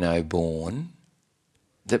define Ben Oborne,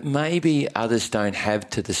 that maybe others don't have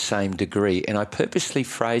to the same degree, and I purposely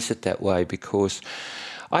phrase it that way because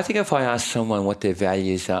I think if I ask someone what their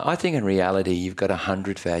values are, I think in reality you've got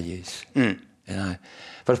 100 values. But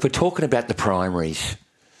if we're talking about the primaries,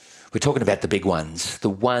 we're talking about the big ones, the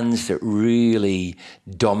ones that really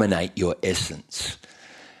dominate your essence.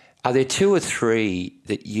 Are there 2 or 3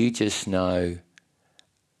 that you just know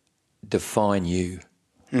define you?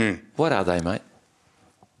 What are they, mate?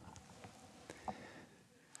 I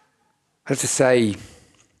have to say,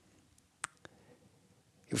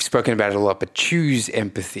 we've spoken about it a lot, but choose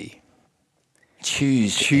empathy.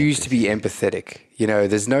 Choose to be empathetic.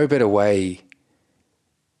 There's no better way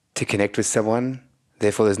to connect with someone.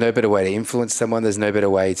 Therefore, there's no better way to influence someone. There's no better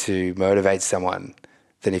way to motivate someone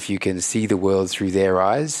than if you can see the world through their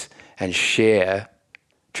eyes and share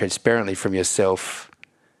transparently from yourself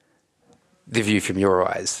the view from your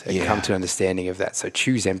eyes and come to an understanding of that. So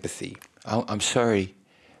choose empathy. Oh, I'm sorry.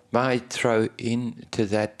 May I throw into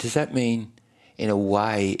that? Does that mean, in a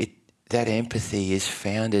way, that empathy is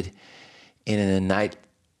founded in an innate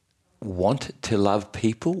want to love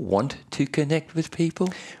people, want to connect with people?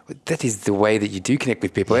 That is the way that you do connect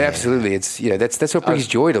with people. Yeah. Absolutely. It's that's what brings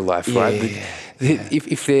joy to life, right?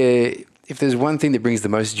 If there's one thing that brings the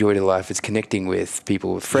most joy to life, it's connecting with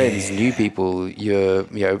people, with friends, new people.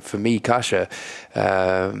 For me, Kasha,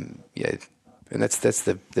 and that's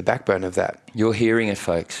the backbone of that. You're hearing it,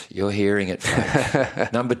 folks. You're hearing it,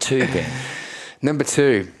 folks. Number 2, Ben. Number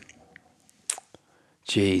 2.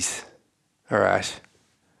 Jeez. All right.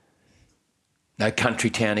 No country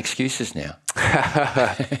town excuses now.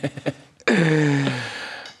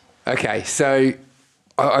 Okay, so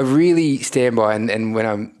I really stand by, and when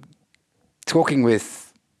I'm talking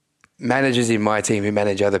with managers in my team who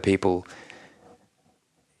manage other people,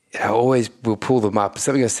 I always will pull them up.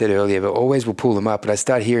 Something I said earlier, but always will pull them up, and I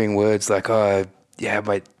start hearing words like, my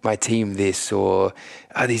team this, or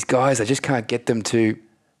these guys, I just can't get them to.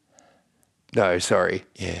 No, sorry.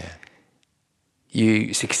 Yeah.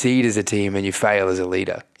 You succeed as a team and you fail as a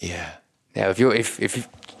leader. Yeah. Now, if you're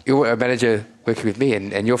a manager working with me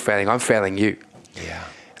and you're failing, I'm failing you. Yeah.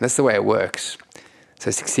 And that's the way it works.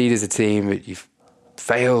 So succeed as a team, you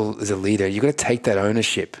fail as a leader. You've got to take that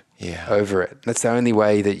ownership over it. That's the only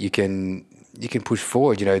way that you can push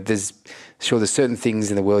forward. There's certain things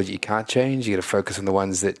in the world you can't change. You got to focus on the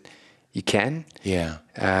ones that you can. Yeah.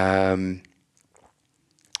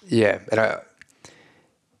 Yeah, and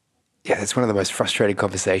that's one of the most frustrating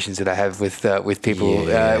conversations that I have with people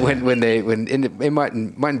it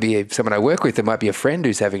mightn't be someone I work with. It might be a friend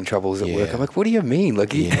who's having troubles at work. I'm like, what do you mean? Like,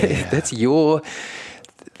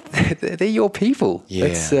 they're your people.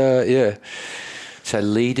 Yeah. So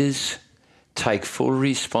leaders take full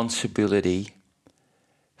responsibility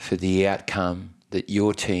for the outcome that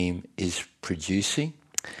your team is producing.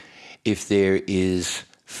 If there is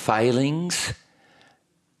failings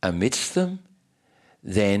amidst them,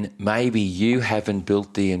 then maybe you haven't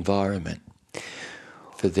built the environment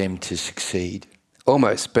for them to succeed.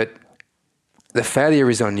 Almost, but the failure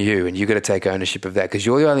is on you, and you've got to take ownership of that because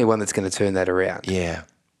you're the only one that's going to turn that around. Yeah.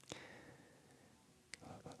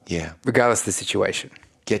 Regardless of the situation.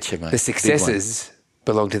 Get you, mate. The successes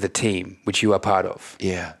belong to the team, which you are part of.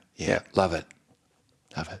 Yeah. Love it.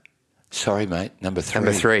 Sorry, mate. Number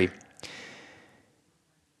three.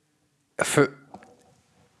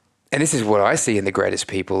 And this is what I see in the greatest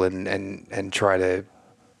people and try to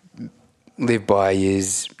live by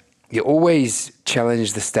is you always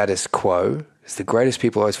challenge the status quo. As the greatest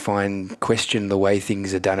people always question the way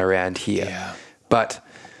things are done around here. Yeah. But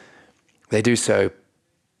they do so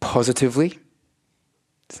positively.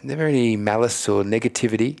 There's never any malice or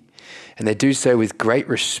negativity. And they do so with great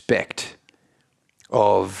respect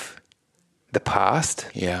of the past.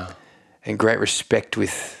 Yeah. And great respect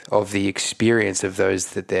of the experience of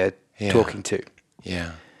those that they're talking to.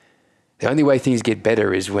 Yeah. The only way things get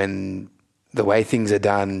better is when the way things are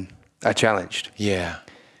done are challenged. Yeah.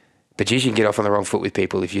 But geez, you can get off on the wrong foot with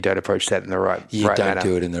people if you don't approach that in the right manner. You don't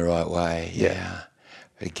do it in the right way. Yeah.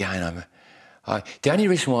 But again, the only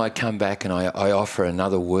reason why I come back and I offer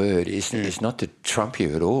another word is not to trump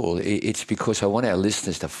you at all. It's because I want our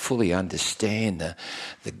listeners to fully understand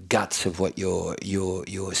the guts of what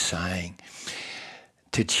you're saying.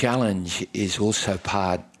 To challenge is also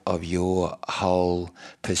part of your whole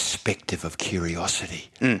perspective of curiosity.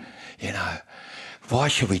 You know, why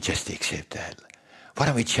should we just accept that? Why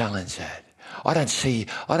don't we challenge that? I don't see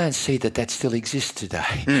that still exists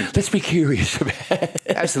today. Let's be curious about it.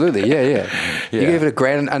 Absolutely, yeah. You give it a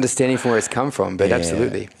great understanding from where it's come from, but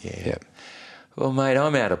absolutely. Yeah. Well, mate,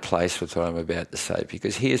 I'm out of place with what I'm about to say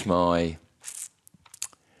because here's my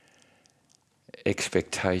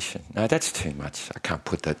expectation. No, that's too much. I can't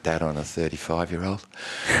put that on a 35-year-old.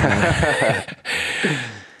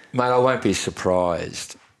 Mate, I won't be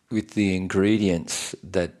surprised with the ingredients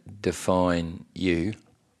that define you.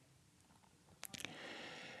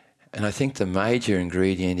 And I think the major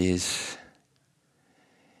ingredient is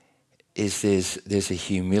there's a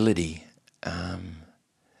humility.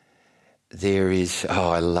 There is the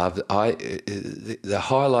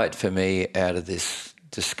highlight for me out of this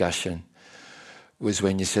discussion was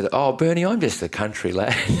when you said, "Oh, Bernie, I'm just a country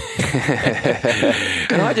lad,"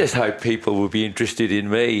 and I just hope people will be interested in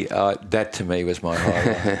me. That to me was my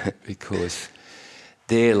highlight because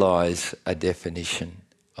there lies a definition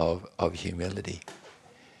of humility.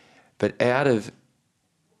 But out of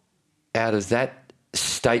that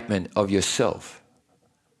statement of yourself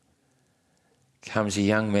comes a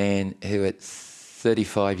young man who at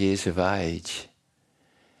 35 years of age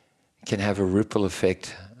can have a ripple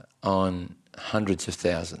effect on hundreds of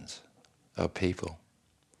thousands of people.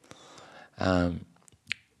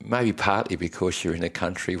 Maybe partly because you're in a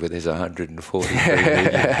country where there's 143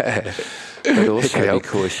 million, but also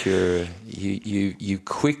because you've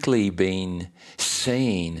quickly been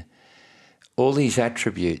seen. All these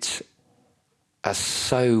attributes are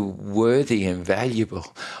so worthy and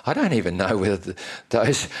valuable. I don't even know whether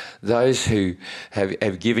those who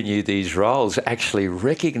have given you these roles actually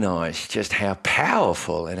recognise just how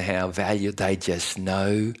powerful and how valued. They just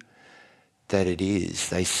know that it is.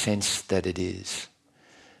 They sense that it is.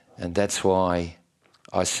 And that's why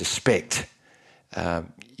I suspect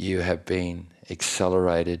you have been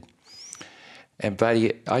accelerated. And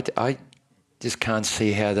buddy, I just can't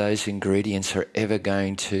see how those ingredients are ever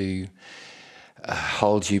going to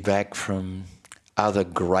hold you back from other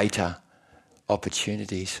greater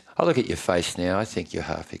opportunities. I look at your face now, I think you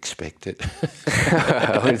half expect it.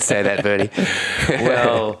 I wouldn't say that, Bernie.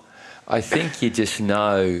 Well, I think you just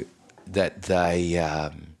know that they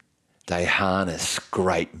harness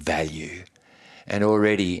great value. And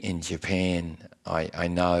already in Japan, I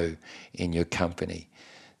know in your company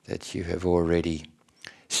that you have already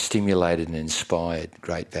stimulated and inspired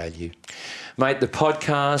great value. Mate, the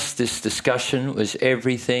podcast, this discussion was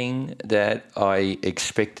everything that I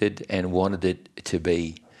expected and wanted it to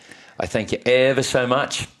be. I thank you ever so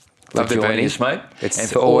much for joining us, mate. And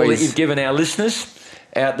for all that you've given our listeners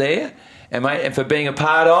out there. And, mate, and for being a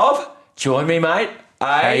part of, join me, mate,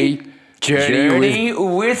 Journey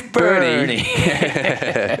with Bernie.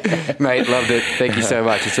 Mate, loved it. Thank you so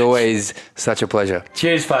much. It's always such a pleasure.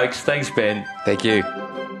 Cheers, folks. Thanks, Ben. Thank you.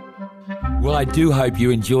 Well, I do hope you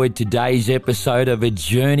enjoyed today's episode of A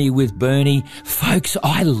Journey with Bernie. Folks,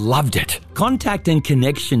 I loved it. Contact and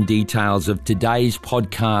connection details of today's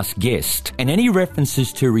podcast guest and any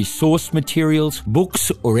references to resource materials,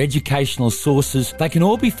 books or educational sources, they can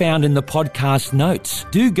all be found in the podcast notes.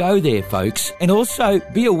 Do go there, folks, and also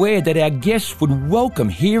be aware that our guests would welcome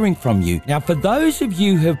hearing from you. Now, for those of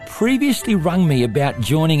you who have previously rung me about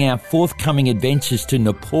joining our forthcoming adventures to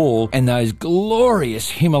Nepal and those glorious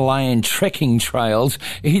Himalayan trekking trails,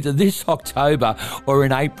 either this October or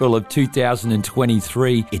in April of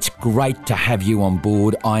 2023, it's great to have you on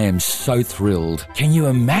board. I am so thrilled. Can you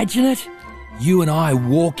imagine it? You and I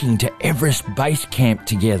walking to Everest Base Camp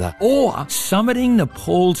together, or summiting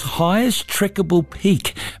Nepal's highest trekkable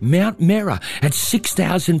peak, Mount Mera, at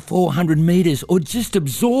 6,400 metres, or just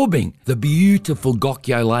absorbing the beautiful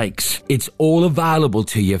Gokyo Lakes. It's all available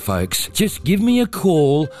to you, folks. Just give me a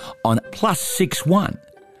call on +61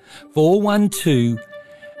 412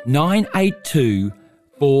 982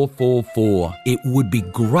 444. It would be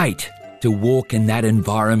great to walk in that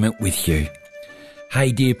environment with you.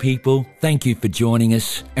 Hey, dear people, thank you for joining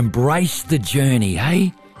us. Embrace the journey,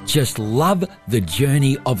 hey? Just love the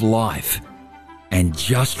journey of life. And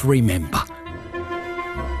just remember,